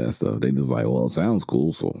any of that stuff. They just like, well, it sounds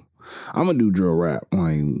cool, so I'm gonna do drill rap.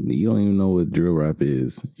 Like, you don't even know what drill rap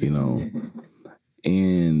is,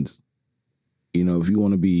 and if you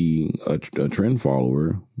want to be a trend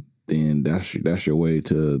follower, then that's your way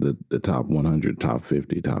to the top 100, top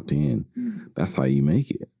 50, top 10. That's how you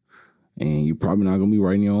make it. And you're probably not going to be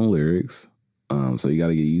writing your own lyrics. So you got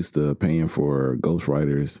to get used to paying for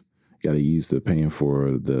ghostwriters. You got to get used to paying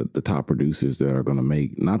for the top producers that are going to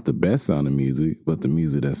make not the best sounding music, but the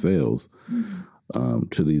music that sells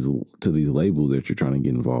to these labels that you're trying to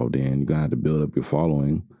get involved in. You're going to have to build up your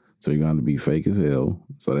following. So you're going to be fake as hell.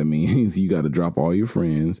 So that means you got to drop all your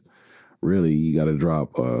friends. Really, you got to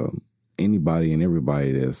drop anybody and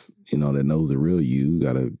everybody that's, that knows the real you. You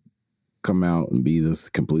got to come out and be this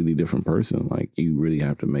completely different person. Like, you really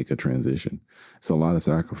have to make a transition. It's a lot of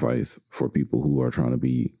sacrifice for people who are trying to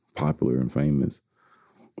be popular and famous.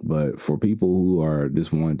 But for people who are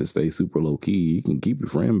just wanting to stay super low key, you can keep your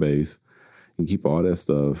friend base. You can keep all that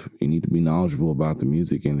stuff. You need to be knowledgeable about the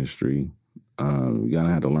music industry. You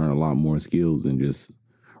gotta have to learn a lot more skills than just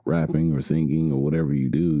rapping or singing or whatever you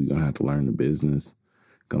do. You're gonna have to learn the business.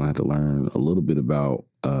 You're gonna have to learn a little bit about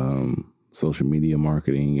social media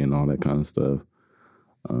marketing and all that kind of stuff.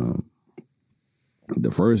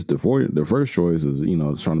 The first choice is,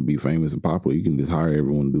 trying to be famous and popular. You can just hire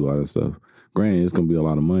everyone to do all that stuff. Granted, it's gonna be a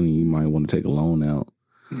lot of money. You might want to take a loan out.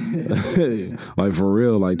 Like, for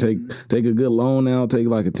real, like take a good loan out, take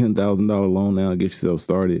like a $10,000 loan out, get yourself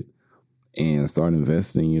started and start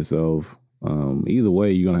investing in yourself. Either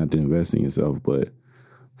way, you're gonna have to invest in yourself. But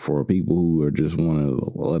for people who are just want to,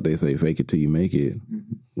 what they say, fake it till you make it,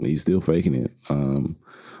 you're still faking it.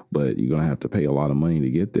 But you're gonna have to pay a lot of money to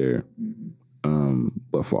get there.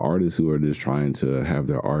 But for artists who are just trying to have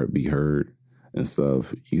their art be heard and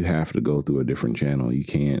stuff, you have to go through a different channel. You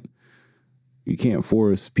can't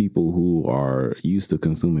force people who are used to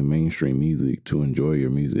consuming mainstream music to enjoy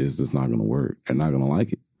your music. It's just not gonna work. They're not gonna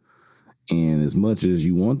like it. And as much as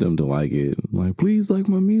you want them to like it, like, please like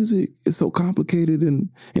my music. It's so complicated and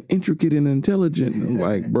intricate and intelligent. I'm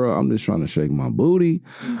like, bro, I'm just trying to shake my booty.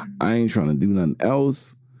 I ain't trying to do nothing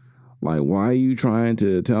else. Like, why are you trying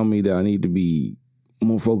to tell me that I need to be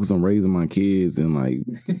more focused on raising my kids and, like,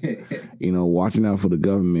 watching out for the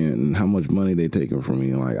government and how much money they're taking from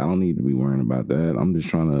me? Like, I don't need to be worrying about that. I'm just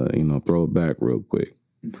trying to, throw it back real quick.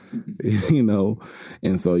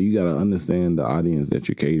 And so you got to understand the audience that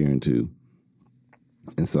you're catering to.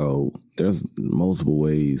 And so there's multiple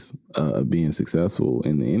ways of being successful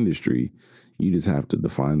in the industry. You just have to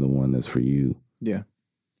define the one that's for you. Yeah.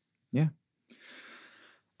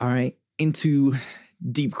 All right. Into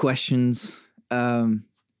deep questions.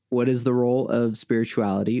 What is the role of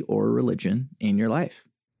spirituality or religion in your life?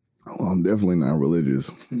 Well, I'm definitely not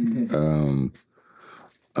religious.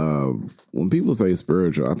 When people say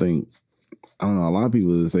spiritual, I don't know, a lot of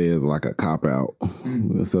people say it's like a cop-out,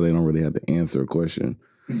 so they don't really have to answer a question.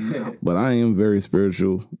 But I am very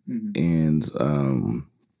spiritual, and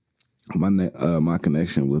my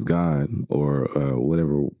connection with God, or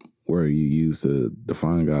whatever word you use to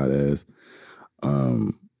define God as,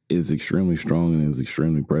 is extremely strong and is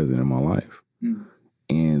extremely present in my life.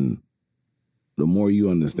 And the more you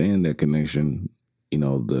understand that connection,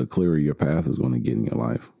 the clearer your path is going to get in your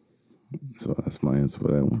life. So that's my answer for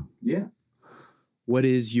that one. Yeah. What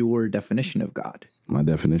is your definition of God? My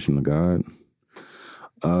definition of God?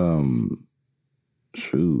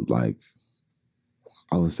 Like,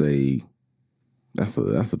 I would say that's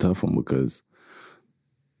a tough one, because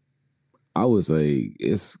I would say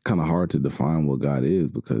it's kind of hard to define what God is,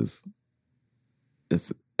 because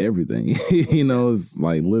it's everything. It's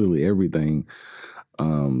like literally everything.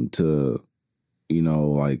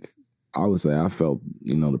 Like, I would say I felt,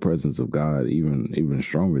 the presence of God even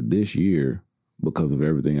stronger this year because of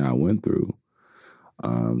everything I went through.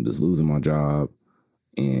 Just losing my job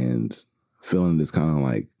and feeling this kind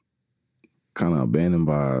of abandoned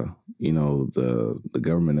by, the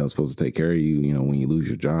government that was supposed to take care of you, when you lose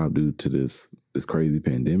your job due to this crazy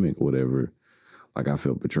pandemic or whatever. Like, I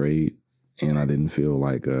felt betrayed, and I didn't feel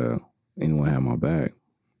like anyone had my back.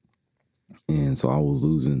 And so I was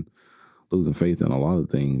losing losing faith in a lot of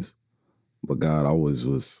things, but God always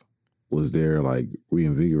was there, like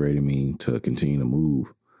reinvigorating me to continue to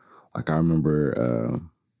move. Like I remember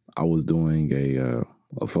I was doing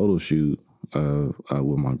a photo shoot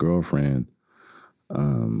with my girlfriend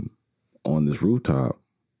on this rooftop,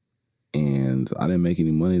 and I didn't make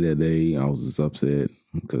any money that day. I was just upset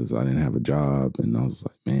because I didn't have a job, and I was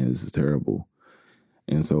like, man, this is terrible.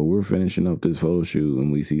 And so we're finishing up this photo shoot,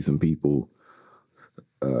 and we see some people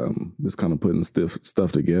just kind of putting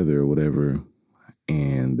stuff together or whatever.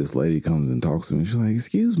 And this lady comes and talks to me. She's like,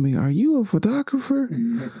 "Excuse me, are you a photographer?"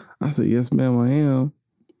 I said, "Yes, ma'am, I am."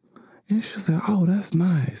 And she said, "Oh, that's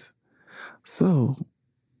nice. So,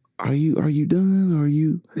 are you done? Or are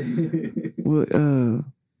you?" Well,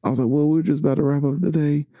 I was like, "Well, we're just about to wrap up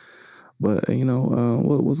today, but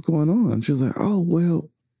what's going on?" She was like, "Oh, well,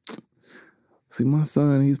 see, my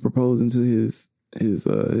son, he's proposing to his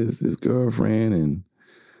girlfriend, and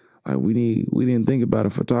like we didn't think about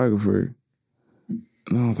a photographer."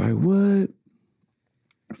 And I was like, "What?"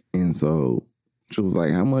 And so she was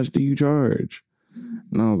like, "How much do you charge?"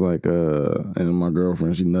 And I was like, and my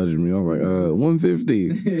girlfriend, she nudged me. I was like,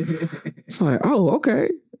 $150. She's like, "Oh, okay."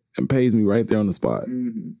 And pays me right there on the spot.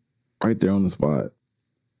 Mm-hmm. Right there on the spot.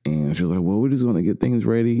 And she was like, "Well, we're just going to get things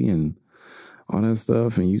ready and all that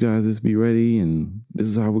stuff. And you guys just be ready. And this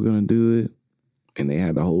is how we're going to do it." And they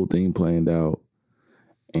had the whole thing planned out.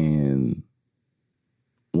 And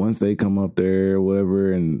once they come up there or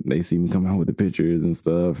whatever, and they see me come out with the pictures and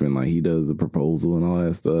stuff, and like he does the proposal and all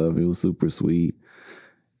that stuff, it was super sweet.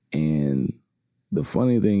 And the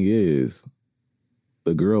funny thing is,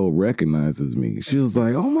 the girl recognizes me. She was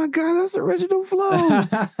like, "Oh my God, that's Original Flo.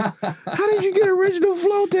 How did you get Original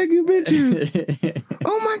Flo taking pictures?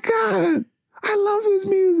 Oh my God, I love his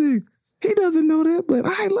music. He doesn't know that, but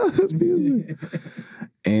I love his music."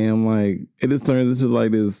 And like, it just turns into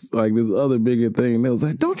like this other bigger thing. And it was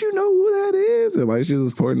like, "Don't you know who that is?" And like, she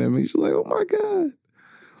was pointing at me. She's like, "Oh my God."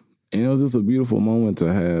 And it was just a beautiful moment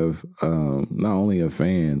to have not only a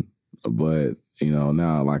fan, but,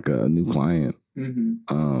 now like a new client.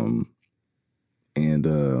 Mm-hmm.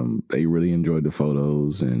 And they really enjoyed the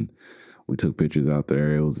photos, and we took pictures out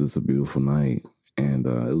there. It was just a beautiful night, and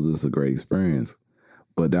it was just a great experience.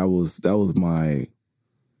 But that was my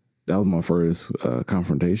first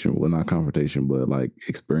confrontation. Well, not confrontation, but like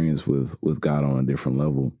experience with God on a different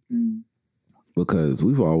level. Mm. Because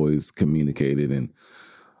we've always communicated and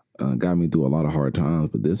got me through a lot of hard times,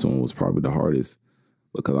 but this one was probably the hardest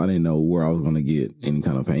because I didn't know where I was going to get any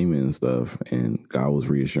kind of payment and stuff. And God was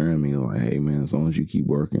reassuring me like, "Hey man, as long as you keep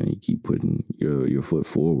working and you keep putting your foot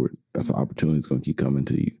forward, that's an opportunity that's going to keep coming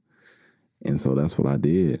to you." And so that's what I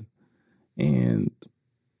did. And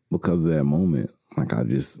because of that moment, like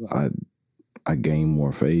I gained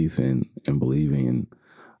more faith and believing. And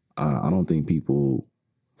I don't think people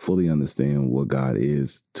fully understand what God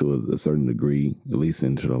is to a certain degree, at least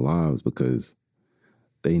into their lives, because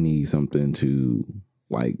they need something to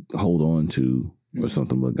like hold on to or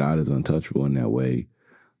something. But God is untouchable in that way,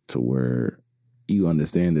 to where you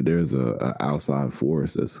understand that there's a outside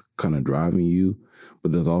force that's kind of driving you,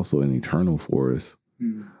 but there's also an eternal force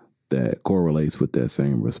that correlates with that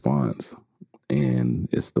same response. And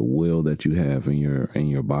it's the will that you have in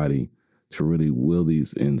your body to really will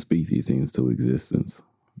these and speak these things to existence.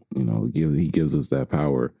 He gives us that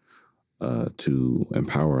power to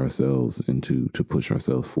empower ourselves and to push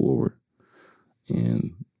ourselves forward.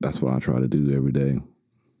 And that's what I try to do every day.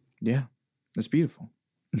 Yeah, that's beautiful.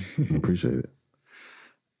 I appreciate it.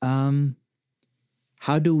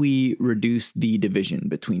 How do we reduce the division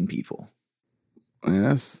between people? And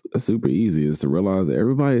that's super easy, is to realize that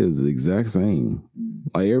everybody is the exact same.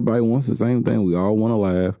 Like everybody wants the same thing. We all want to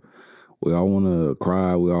laugh. We all want to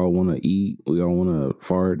cry. We all want to eat. We all want to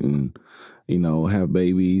fart and, have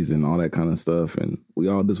babies and all that kind of stuff. And we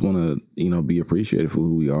all just want to, be appreciated for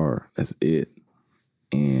who we are. That's it.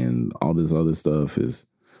 And all this other stuff it's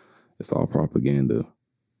all propaganda.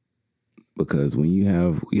 Because when you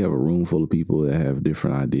have a room full of people that have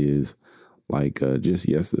different ideas, like just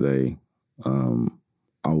yesterday,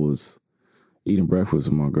 I was eating breakfast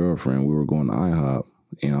with my girlfriend. We were going to IHOP,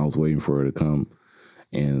 and I was waiting for her to come.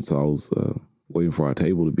 And so I was waiting for our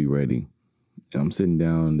table to be ready. And I'm sitting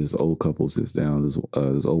down, this old couple sits down, this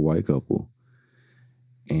old white couple.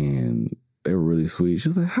 And they were really sweet. She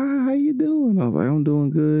was like, "Hi, how you doing?" I was like, "I'm doing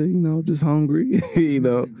good, just hungry,"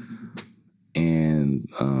 And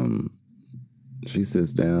she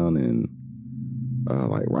sits down and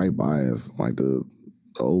like right by us, like the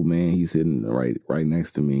old man, he's sitting right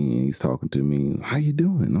next to me, and he's talking to me. "How you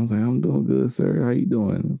doing?" I was like, "I'm doing good, sir. How you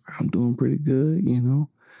doing?" I was like, "I'm doing pretty good,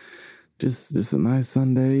 just a nice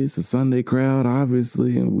Sunday. It's a Sunday crowd,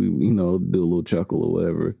 obviously, and we do a little chuckle or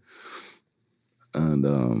whatever. And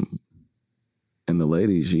the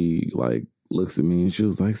lady, she like looks at me and she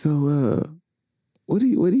was like, "So what do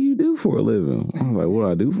you do for a living?" I was like, "What do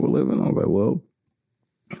I do for a living?" I was like, "Well,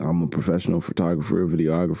 I'm a professional photographer,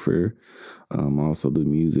 videographer. I also do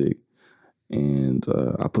music, and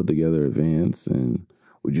I put together events, and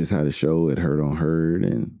we just had a show at Heard on Heard,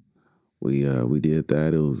 and we did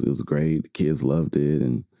that. It was great. The kids loved it,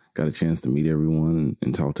 and got a chance to meet everyone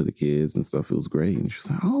and talk to the kids and stuff. It was great." And she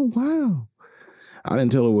was like, "Oh wow." I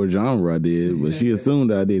didn't tell her what genre I did, but she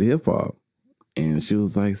assumed I did hip hop, and she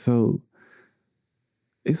was like, "So,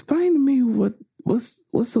 explain to me what's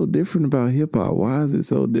so different about hip hop? Why is it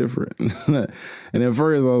so different?" And at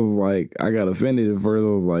first I was like, I got offended. At first I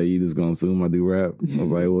was like, "You just gonna assume I do rap?" I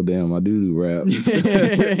was like, "Well, damn, I do rap."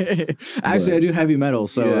 Actually, I do heavy metal,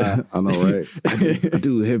 so yeah, I know, right? I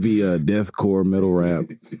do heavy deathcore metal rap.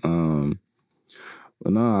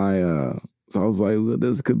 But no, so I was like, well,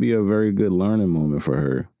 this could be a very good learning moment for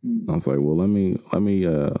her. I was like, well, let me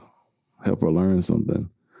help her learn something.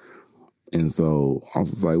 And so I was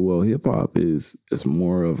just like, well, hip hop is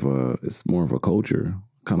more of a culture,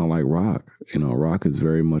 kind of like rock. Rock is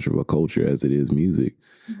very much of a culture as it is music,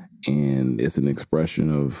 and it's an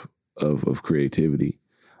expression of creativity.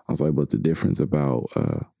 I was like, but the difference about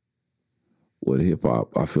what hip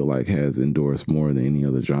hop I feel like has endorsed more than any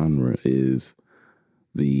other genre is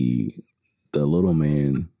the little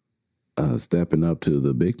man stepping up to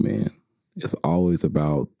the big man. It's always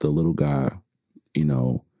about the little guy,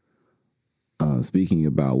 speaking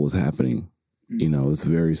about what's happening. It's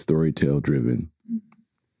very storytell driven.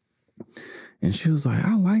 And she was like,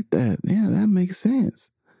 "I like that. Yeah, that makes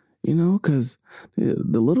sense. Because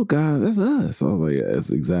the little guy, that's us." I was like, "Yeah,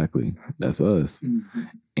 that's us."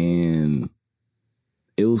 And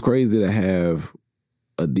it was crazy to have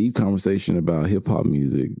a deep conversation about hip hop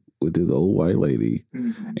music with this old white lady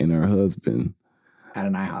and her husband at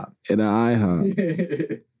an IHOP.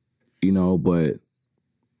 But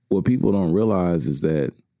what people don't realize is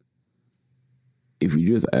that if you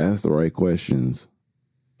just ask the right questions,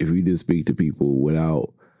 if you just speak to people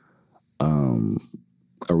without a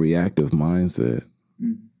reactive mindset,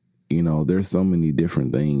 there's so many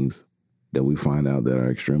different things that we find out that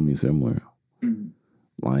are extremely similar.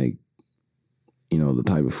 Like, the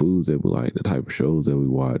type of foods that we like, the type of shows that we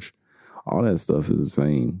watch, all that stuff is the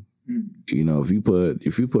same. If you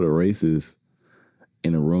put a racist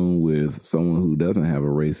in a room with someone who doesn't have a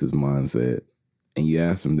racist mindset and you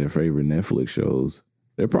ask them their favorite Netflix shows,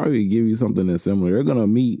 they'll probably give you something that's similar. They're going to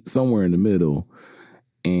meet somewhere in the middle,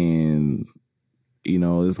 and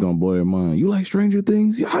it's going to blow their mind. "You like Stranger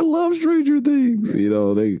Things?" "Yeah, I love Stranger Things."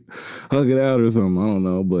 They hug it out or something. I don't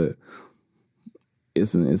know, but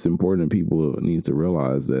it's important that people need to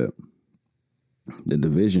realize that the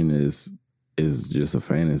division is just a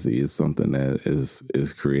fantasy. It's something that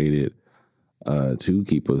is created to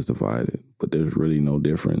keep us divided. But there's really no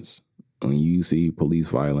difference. When you see police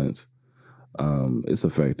violence, it's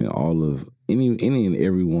affecting all of any and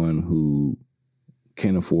everyone who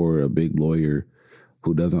can't afford a big lawyer,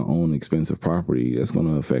 who doesn't own expensive property. That's going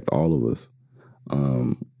to affect all of us.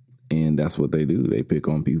 And that's what they do. They pick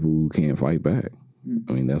on people who can't fight back.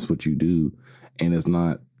 I mean, that's what you do. And it's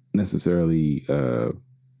not necessarily,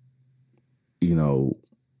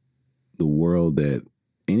 the world that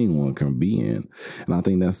anyone can be in. And I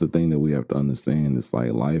think that's the thing that we have to understand. It's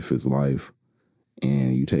like life is life.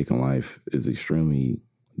 And you taking life is extremely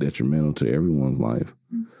detrimental to everyone's life.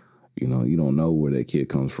 You don't know where that kid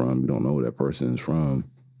comes from. You don't know where that person is from.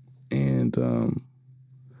 And I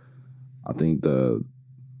think the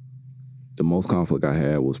most conflict I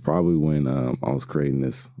had was probably when I was creating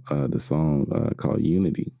this song called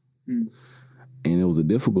Unity. And it was a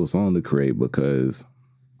difficult song to create because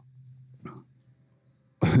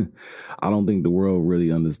I don't think the world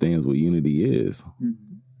really understands what unity is.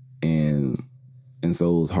 And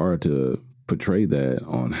so it was hard to portray that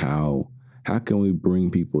on how can we bring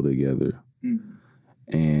people together.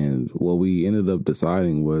 And what we ended up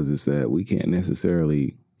deciding is that we can't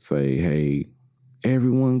necessarily say, "Hey,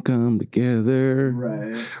 everyone come together.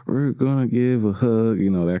 Right. We're going to give a hug,"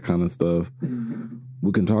 that kind of stuff.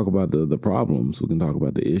 We can talk about the problems. We can talk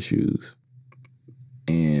about the issues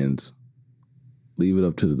and leave it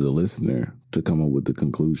up to the listener to come up with the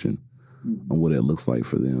conclusion on what it looks like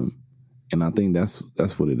for them. And I think that's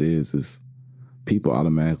what it is people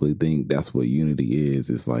automatically think that's what unity is.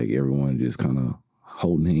 It's like everyone just kind of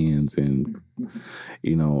holding hands, and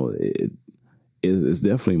it's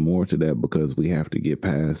definitely more to that, because we have to get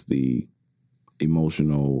past the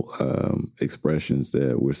emotional expressions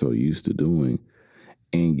that we're so used to doing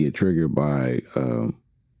and get triggered by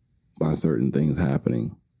certain things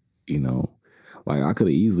happening, you know. Like, I could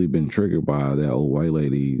have easily been triggered by that old white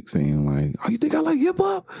lady saying, like, oh, you think I like hip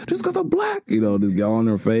hop just because I'm black? You know, just got on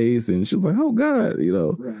her face. And she was like, oh, God, you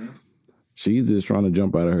know. Right. She's just trying to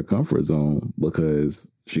jump out of her comfort zone because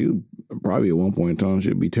she probably at one point in time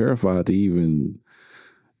she'd be terrified to even,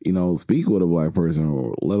 you know, speak with a black person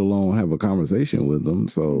or let alone have a conversation with them.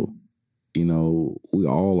 So, you know, we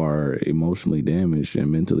all are emotionally damaged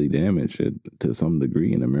and mentally damaged to some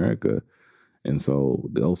degree in America. And so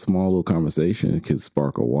those small little conversations could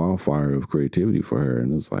spark a wildfire of creativity for her.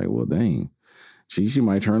 And it's like, well, dang, she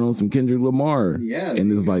might turn on some Kendrick Lamar. Yeah.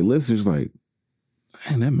 And it's like, listen, she's like,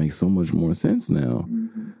 man, that makes so much more sense now.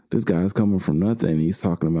 Mm-hmm. This guy's coming from nothing. He's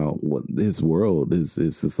talking about what his world, his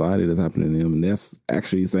society that's happening to him. And that's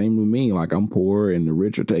actually the same with me. Like, I'm poor and the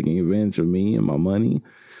rich are taking advantage of me and my money.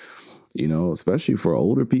 You know, especially for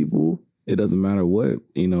older people, it doesn't matter what,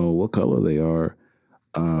 you know, what color they are.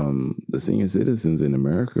 The senior citizens in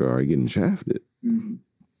America are getting shafted,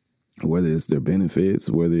 whether it's their benefits,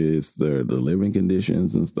 whether it's the living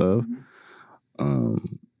conditions and stuff.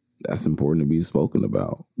 That's important to be spoken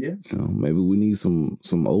about. Yeah, you know, maybe we need some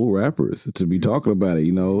old rappers to be talking about it.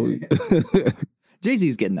 You know,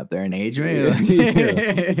 Jay-Z's getting up there in age, right?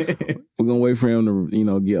 Yeah. We're gonna wait for him to, you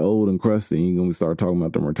know, get old and crusty. He's gonna start talking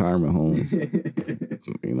about them retirement homes.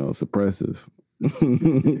 You know, it's oppressive.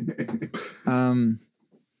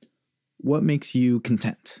 What makes you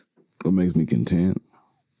content? What makes me content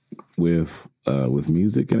with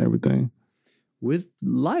music and everything? With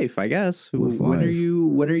life, I guess. With when life.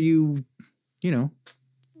 When are you, you know,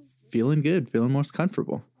 feeling good, feeling most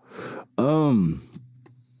comfortable? I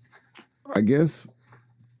guess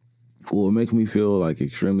what would make me feel like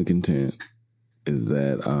extremely content is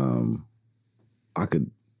that I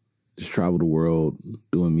could just travel the world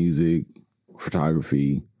doing music,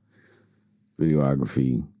 photography,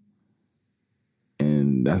 videography,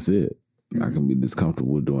 and that's it. I can be just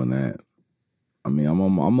comfortable doing that. I mean, I'm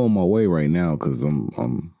on my way right now because I'm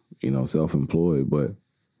you know, self-employed, but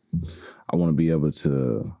I want to be able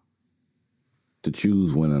to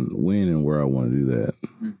choose when and where I want to do that.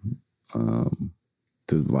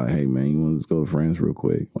 To like, hey man, you want to just go to France real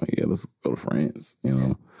quick? Like, yeah, let's go to France. You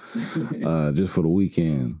know, just for the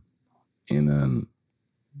weekend, and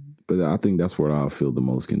but I think that's where I'll feel the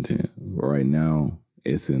most content. Right now,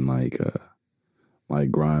 it's in like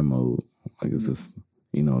grind mode. Like, it's just,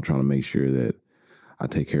 you know, trying to make sure that I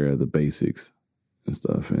take care of the basics and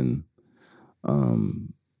stuff. And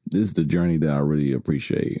this is the journey that I really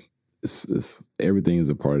appreciate. It's everything is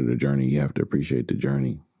a part of the journey. You have to appreciate the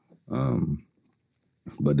journey.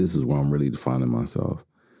 But this is where I'm really defining myself,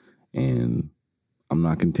 and I'm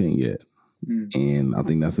not content yet. And I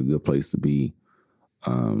think that's a good place to be,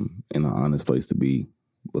 and an honest place to be,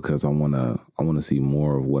 because I wanna see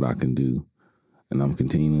more of what I can do, and I'm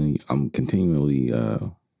continually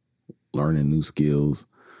learning new skills,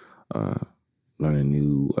 learning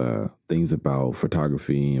new things about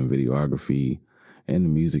photography and videography and the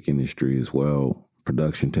music industry as well,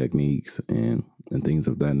 production techniques and things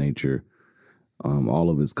of that nature. All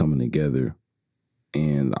of it's coming together.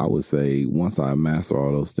 And I would say once I master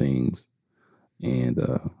all those things and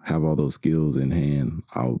have all those skills in hand,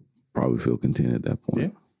 I'll probably feel content at that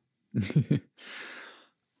point. Yeah.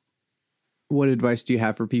 What advice do you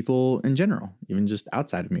have for people in general, even just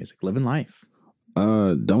outside of music, living life?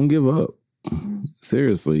 Don't give up.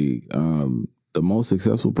 Seriously, the most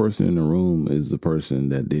successful person in the room is the person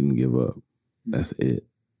that didn't give up. That's it.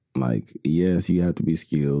 Like, yes, you have to be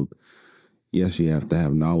skilled. Yes, you have to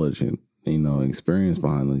have knowledge and, you know, experience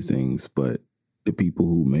behind these things. But the people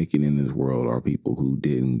who make it in this world are people who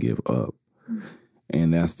didn't give up.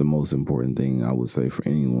 And that's the most important thing I would say for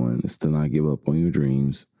anyone, is to not give up on your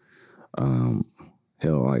dreams.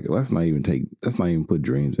 Hell, like, let's not even put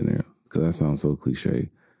dreams in there, because that sounds so cliche.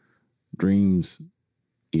 Dreams,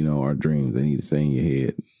 you know, are dreams. They need to stay in your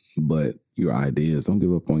head. But your ideas, don't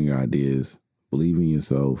give up on your ideas. Believe in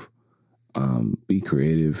yourself. Be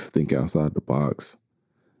creative. Think outside the box.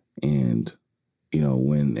 And, you know,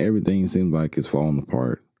 when everything seems like it's falling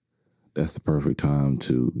apart, that's the perfect time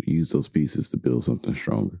to use those pieces to build something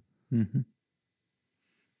stronger. Mm-hmm.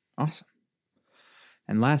 Awesome.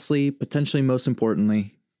 And lastly, potentially most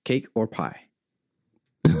importantly, cake or pie?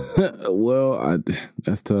 Well,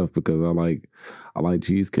 that's tough because I like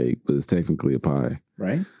cheesecake, but it's technically a pie.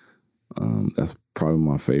 Right. That's probably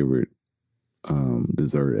my favorite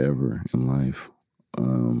dessert ever in life.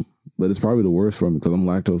 But it's probably the worst for me because I'm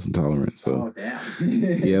lactose intolerant. So, damn.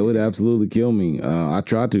 yeah, it would absolutely kill me. I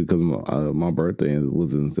tried to because my birthday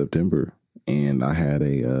was in September, and I had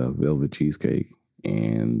a velvet cheesecake,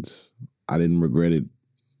 and I didn't regret it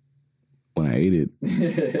when I ate it,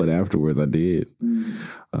 but afterwards I did.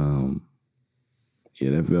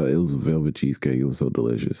 Yeah, it was a velvet cheesecake. It was so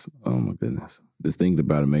delicious. Oh my goodness! Just thinking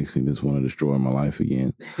about it makes me just want to destroy my life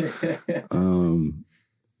again.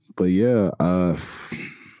 But yeah, I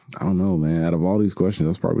don't know, man. Out of all these questions,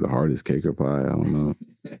 that's probably the hardest, cake or pie. I don't know.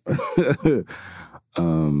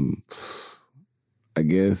 I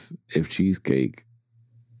guess if cheesecake,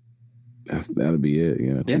 that'll be it.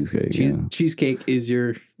 Yeah, cheesecake. Cheesecake is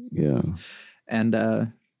your and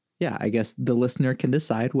I guess the listener can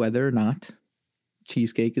decide whether or not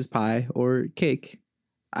cheesecake is pie or cake.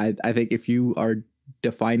 I think if you are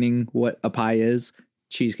defining what a pie is,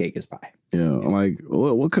 cheesecake is pie. Yeah, like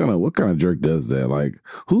what kind of jerk does that? Like,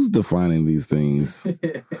 who's defining these things?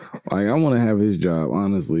 Like, I want to have his job.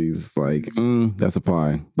 Honestly, it's like, that's a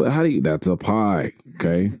pie. But how do you? That's a pie.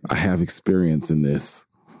 Okay, I have experience in this.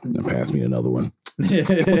 Now pass me another one. You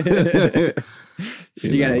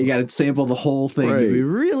gotta sample the whole thing to be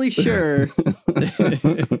really sure.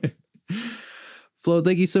 Flo,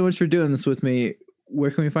 thank you so much for doing this with me. Where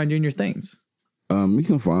can we find you in your things? You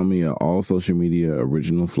can find me at all social media,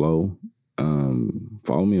 Original Flo.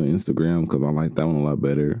 Follow me on Instagram because I like that one a lot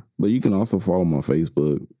better. But you can also follow my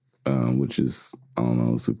Facebook, which is, I don't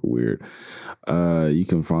know, super weird. You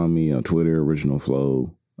can find me on Twitter, Original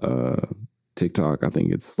Flo. TikTok, I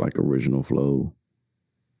think it's like Original Flo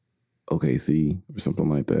OKC or something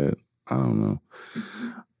like that. I don't know.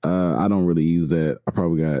 I don't really use that. I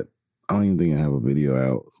don't even think I have a video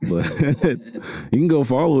out, but you can go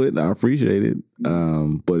follow it. I appreciate it.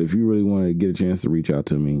 But if you really want to get a chance to reach out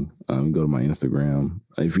to me, go to my Instagram.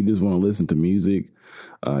 If you just want to listen to music,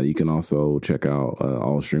 you can also check out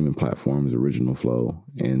all streaming platforms, Original Flo,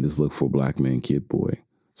 and just look for Black Man Kid Boy.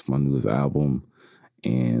 It's my newest album.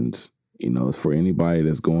 And, it's for anybody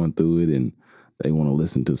that's going through it and they want to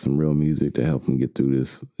listen to some real music to help them get through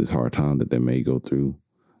this hard time that they may go through.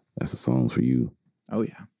 That's a song for you. Oh,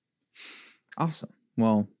 yeah. Awesome.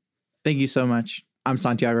 Well, thank you so much. I'm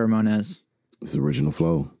Santiago Ramones. This is Original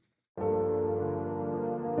Flo.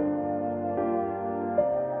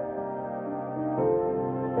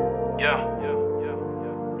 Yeah.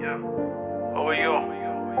 Who are you?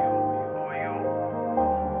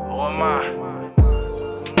 Who am I?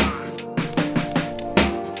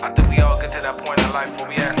 I think we all get to that point in life where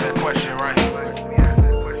we ask that question, right?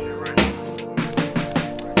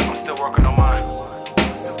 I'm still working on mine.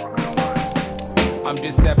 I'm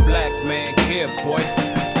just that black man kid, boy.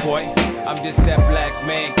 I'm just that black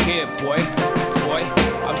man kid, boy.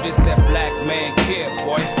 I'm just that black man kid,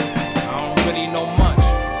 boy. I don't really know much.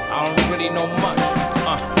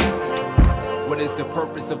 What is the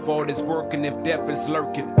purpose of all this working if death is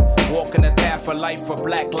lurking? Walking a path of life for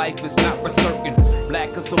black life is not for certain. Black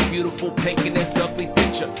is so beautiful, painting this ugly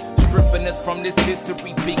picture. Stripping us from this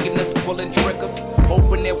history, beating us, pulling triggers.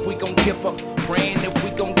 Hoping that we gon' give up, praying that we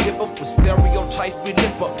gon' give up. With stereotypes we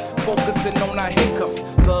live up, focusing on our hiccups.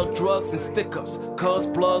 Thug, drugs, and stick-ups. Cuz,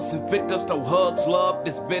 bloods, and victims, no hugs, love.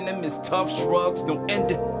 This venom is tough, shrugs, no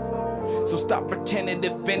ending. So stop pretending,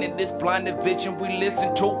 defending this blinded vision we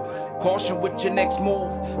listen to. Caution with your next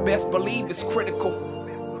move, best believe it's critical.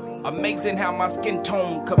 Amazing how my skin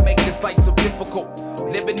tone could make this life so difficult.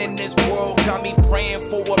 Living in this world got me praying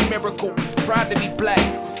for a miracle. Proud to be black,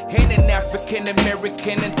 and an African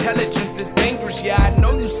American. Intelligence is dangerous, yeah, I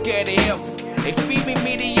know you scared of him. They feed me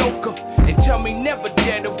mediocre and tell me never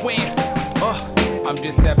dare to win. I'm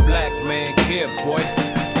just that black man kid, boy.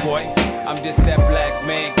 I'm just that black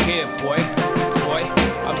man kid, boy.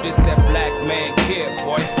 I'm just that black man kid,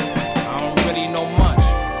 boy. I don't really know much.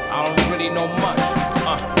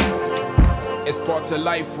 It's parts of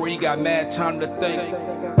life where you got mad time to think.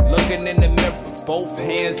 Looking in the mirror, both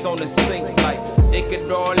hands on the sink. Like it could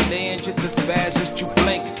all land just as fast as you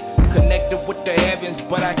blink. Connected with the heavens,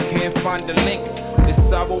 but I can't find the link. This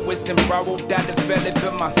sorrow is embroiled, I develop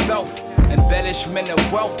in myself. Embellishment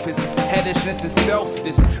of wealth is headishness itself.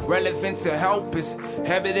 This relevance to help is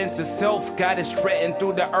evidence of self. God is threatened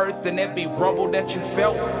through the earth and every rumble that you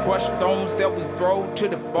felt. Crushed stones that we throw to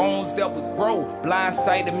the bones that we grow.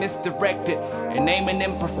 Blindsided, misdirected, and aiming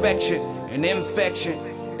imperfection and infection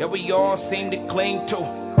that we all seem to cling to.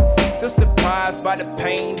 Still surprised by the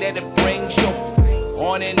pain that it brings you.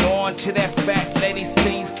 On and on to that fat lady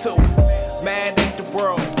scenes too. Mad at the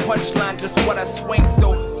world, punchline just what I swing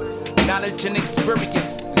through. Knowledge and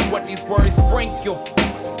experience is what these words bring you.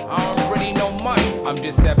 I don't really know much. I'm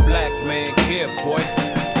just that black man kid, boy.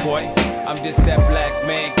 Boy, I'm just that black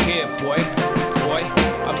man kid, boy. Boy,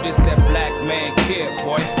 I'm just that black man kid,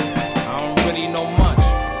 boy. I don't really know much.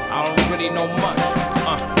 I don't really know much.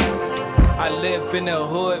 I live in the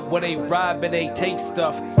hood where they rob and they take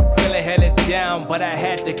stuff. Feeling headed down, but I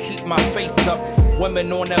had to keep my face up. Women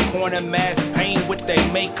on the corner, mask pain with their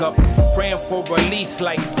makeup. Praying for release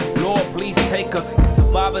like, Lord, please take us.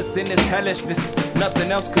 Survivors in this hellishness, nothing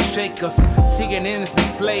else could shake us. Seeing innocent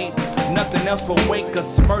slaves, nothing else will wake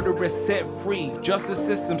us. Murderers set free, justice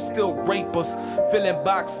system still rape us. Feeling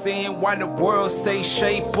boxed in, why the world say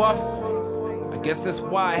shape up? I guess that's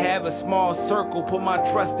why I have a small circle. Put my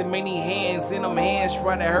trust in many hands, and them hands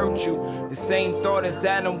try to hurt you. The same thought as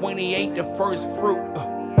Adam when he ate the first fruit.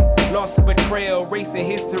 Lost and betrayal, racing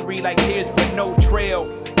history like there's been no trail.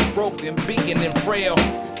 Broken, beaten, and frail,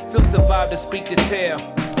 still survive to speak the tale.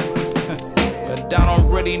 But I don't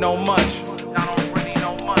really know much.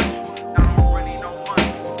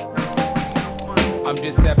 I'm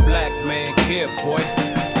just that black man kid, boy.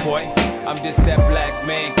 Boy, I'm just that black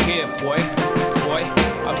man kid, boy. Boy,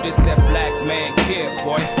 I'm just that black man kid,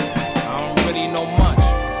 boy. I don't really know much.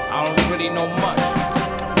 I don't really know much.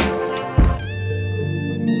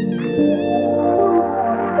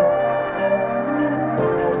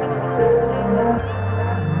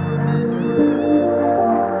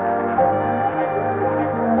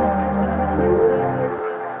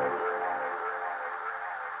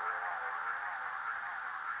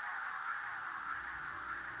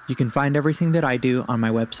 You can find everything that I do on my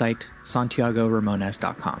website,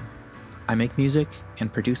 SantiagoRamones.com. I make music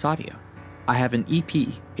and produce audio. I have an EP,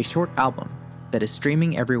 a short album, that is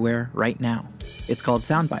streaming everywhere right now. It's called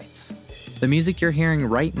Soundbites. The music you're hearing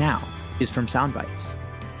right now is from Soundbites.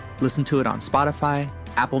 Listen to it on Spotify,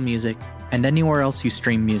 Apple Music, and anywhere else you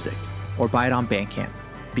stream music, or buy it on Bandcamp,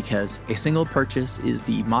 because a single purchase is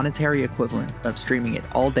the monetary equivalent of streaming it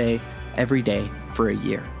all day, every day, for a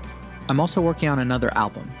year. I'm also working on another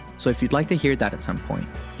album, so if you'd like to hear that at some point,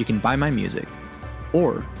 you can buy my music,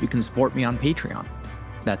 or you can support me on Patreon.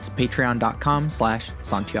 That's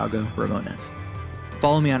patreon.com/Santiago Ramones.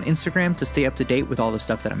 Follow me on Instagram to stay up to date with all the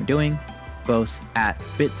stuff that I'm doing, both at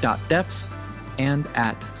bit.depth and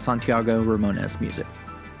at Santiago Ramones Music.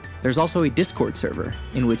 There's also a Discord server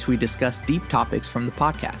in which we discuss deep topics from the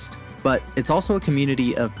podcast, but it's also a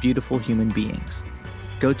community of beautiful human beings.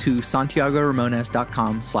 Go to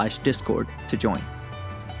SantiagoRamones.com/Discord to join.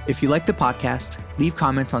 If you like the podcast, leave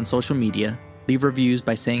comments on social media, leave reviews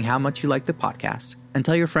by saying how much you like the podcast, and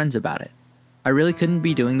tell your friends about it. I really couldn't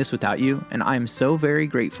be doing this without you, and I am so very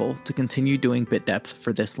grateful to continue doing Bit Depth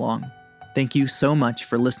for this long. Thank you so much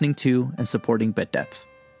for listening to and supporting Bit Depth.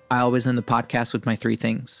 I always end the podcast with my 3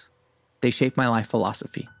 things. They shape my life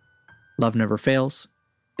philosophy. Love never fails.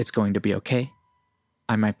 It's going to be okay.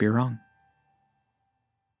 I might be wrong.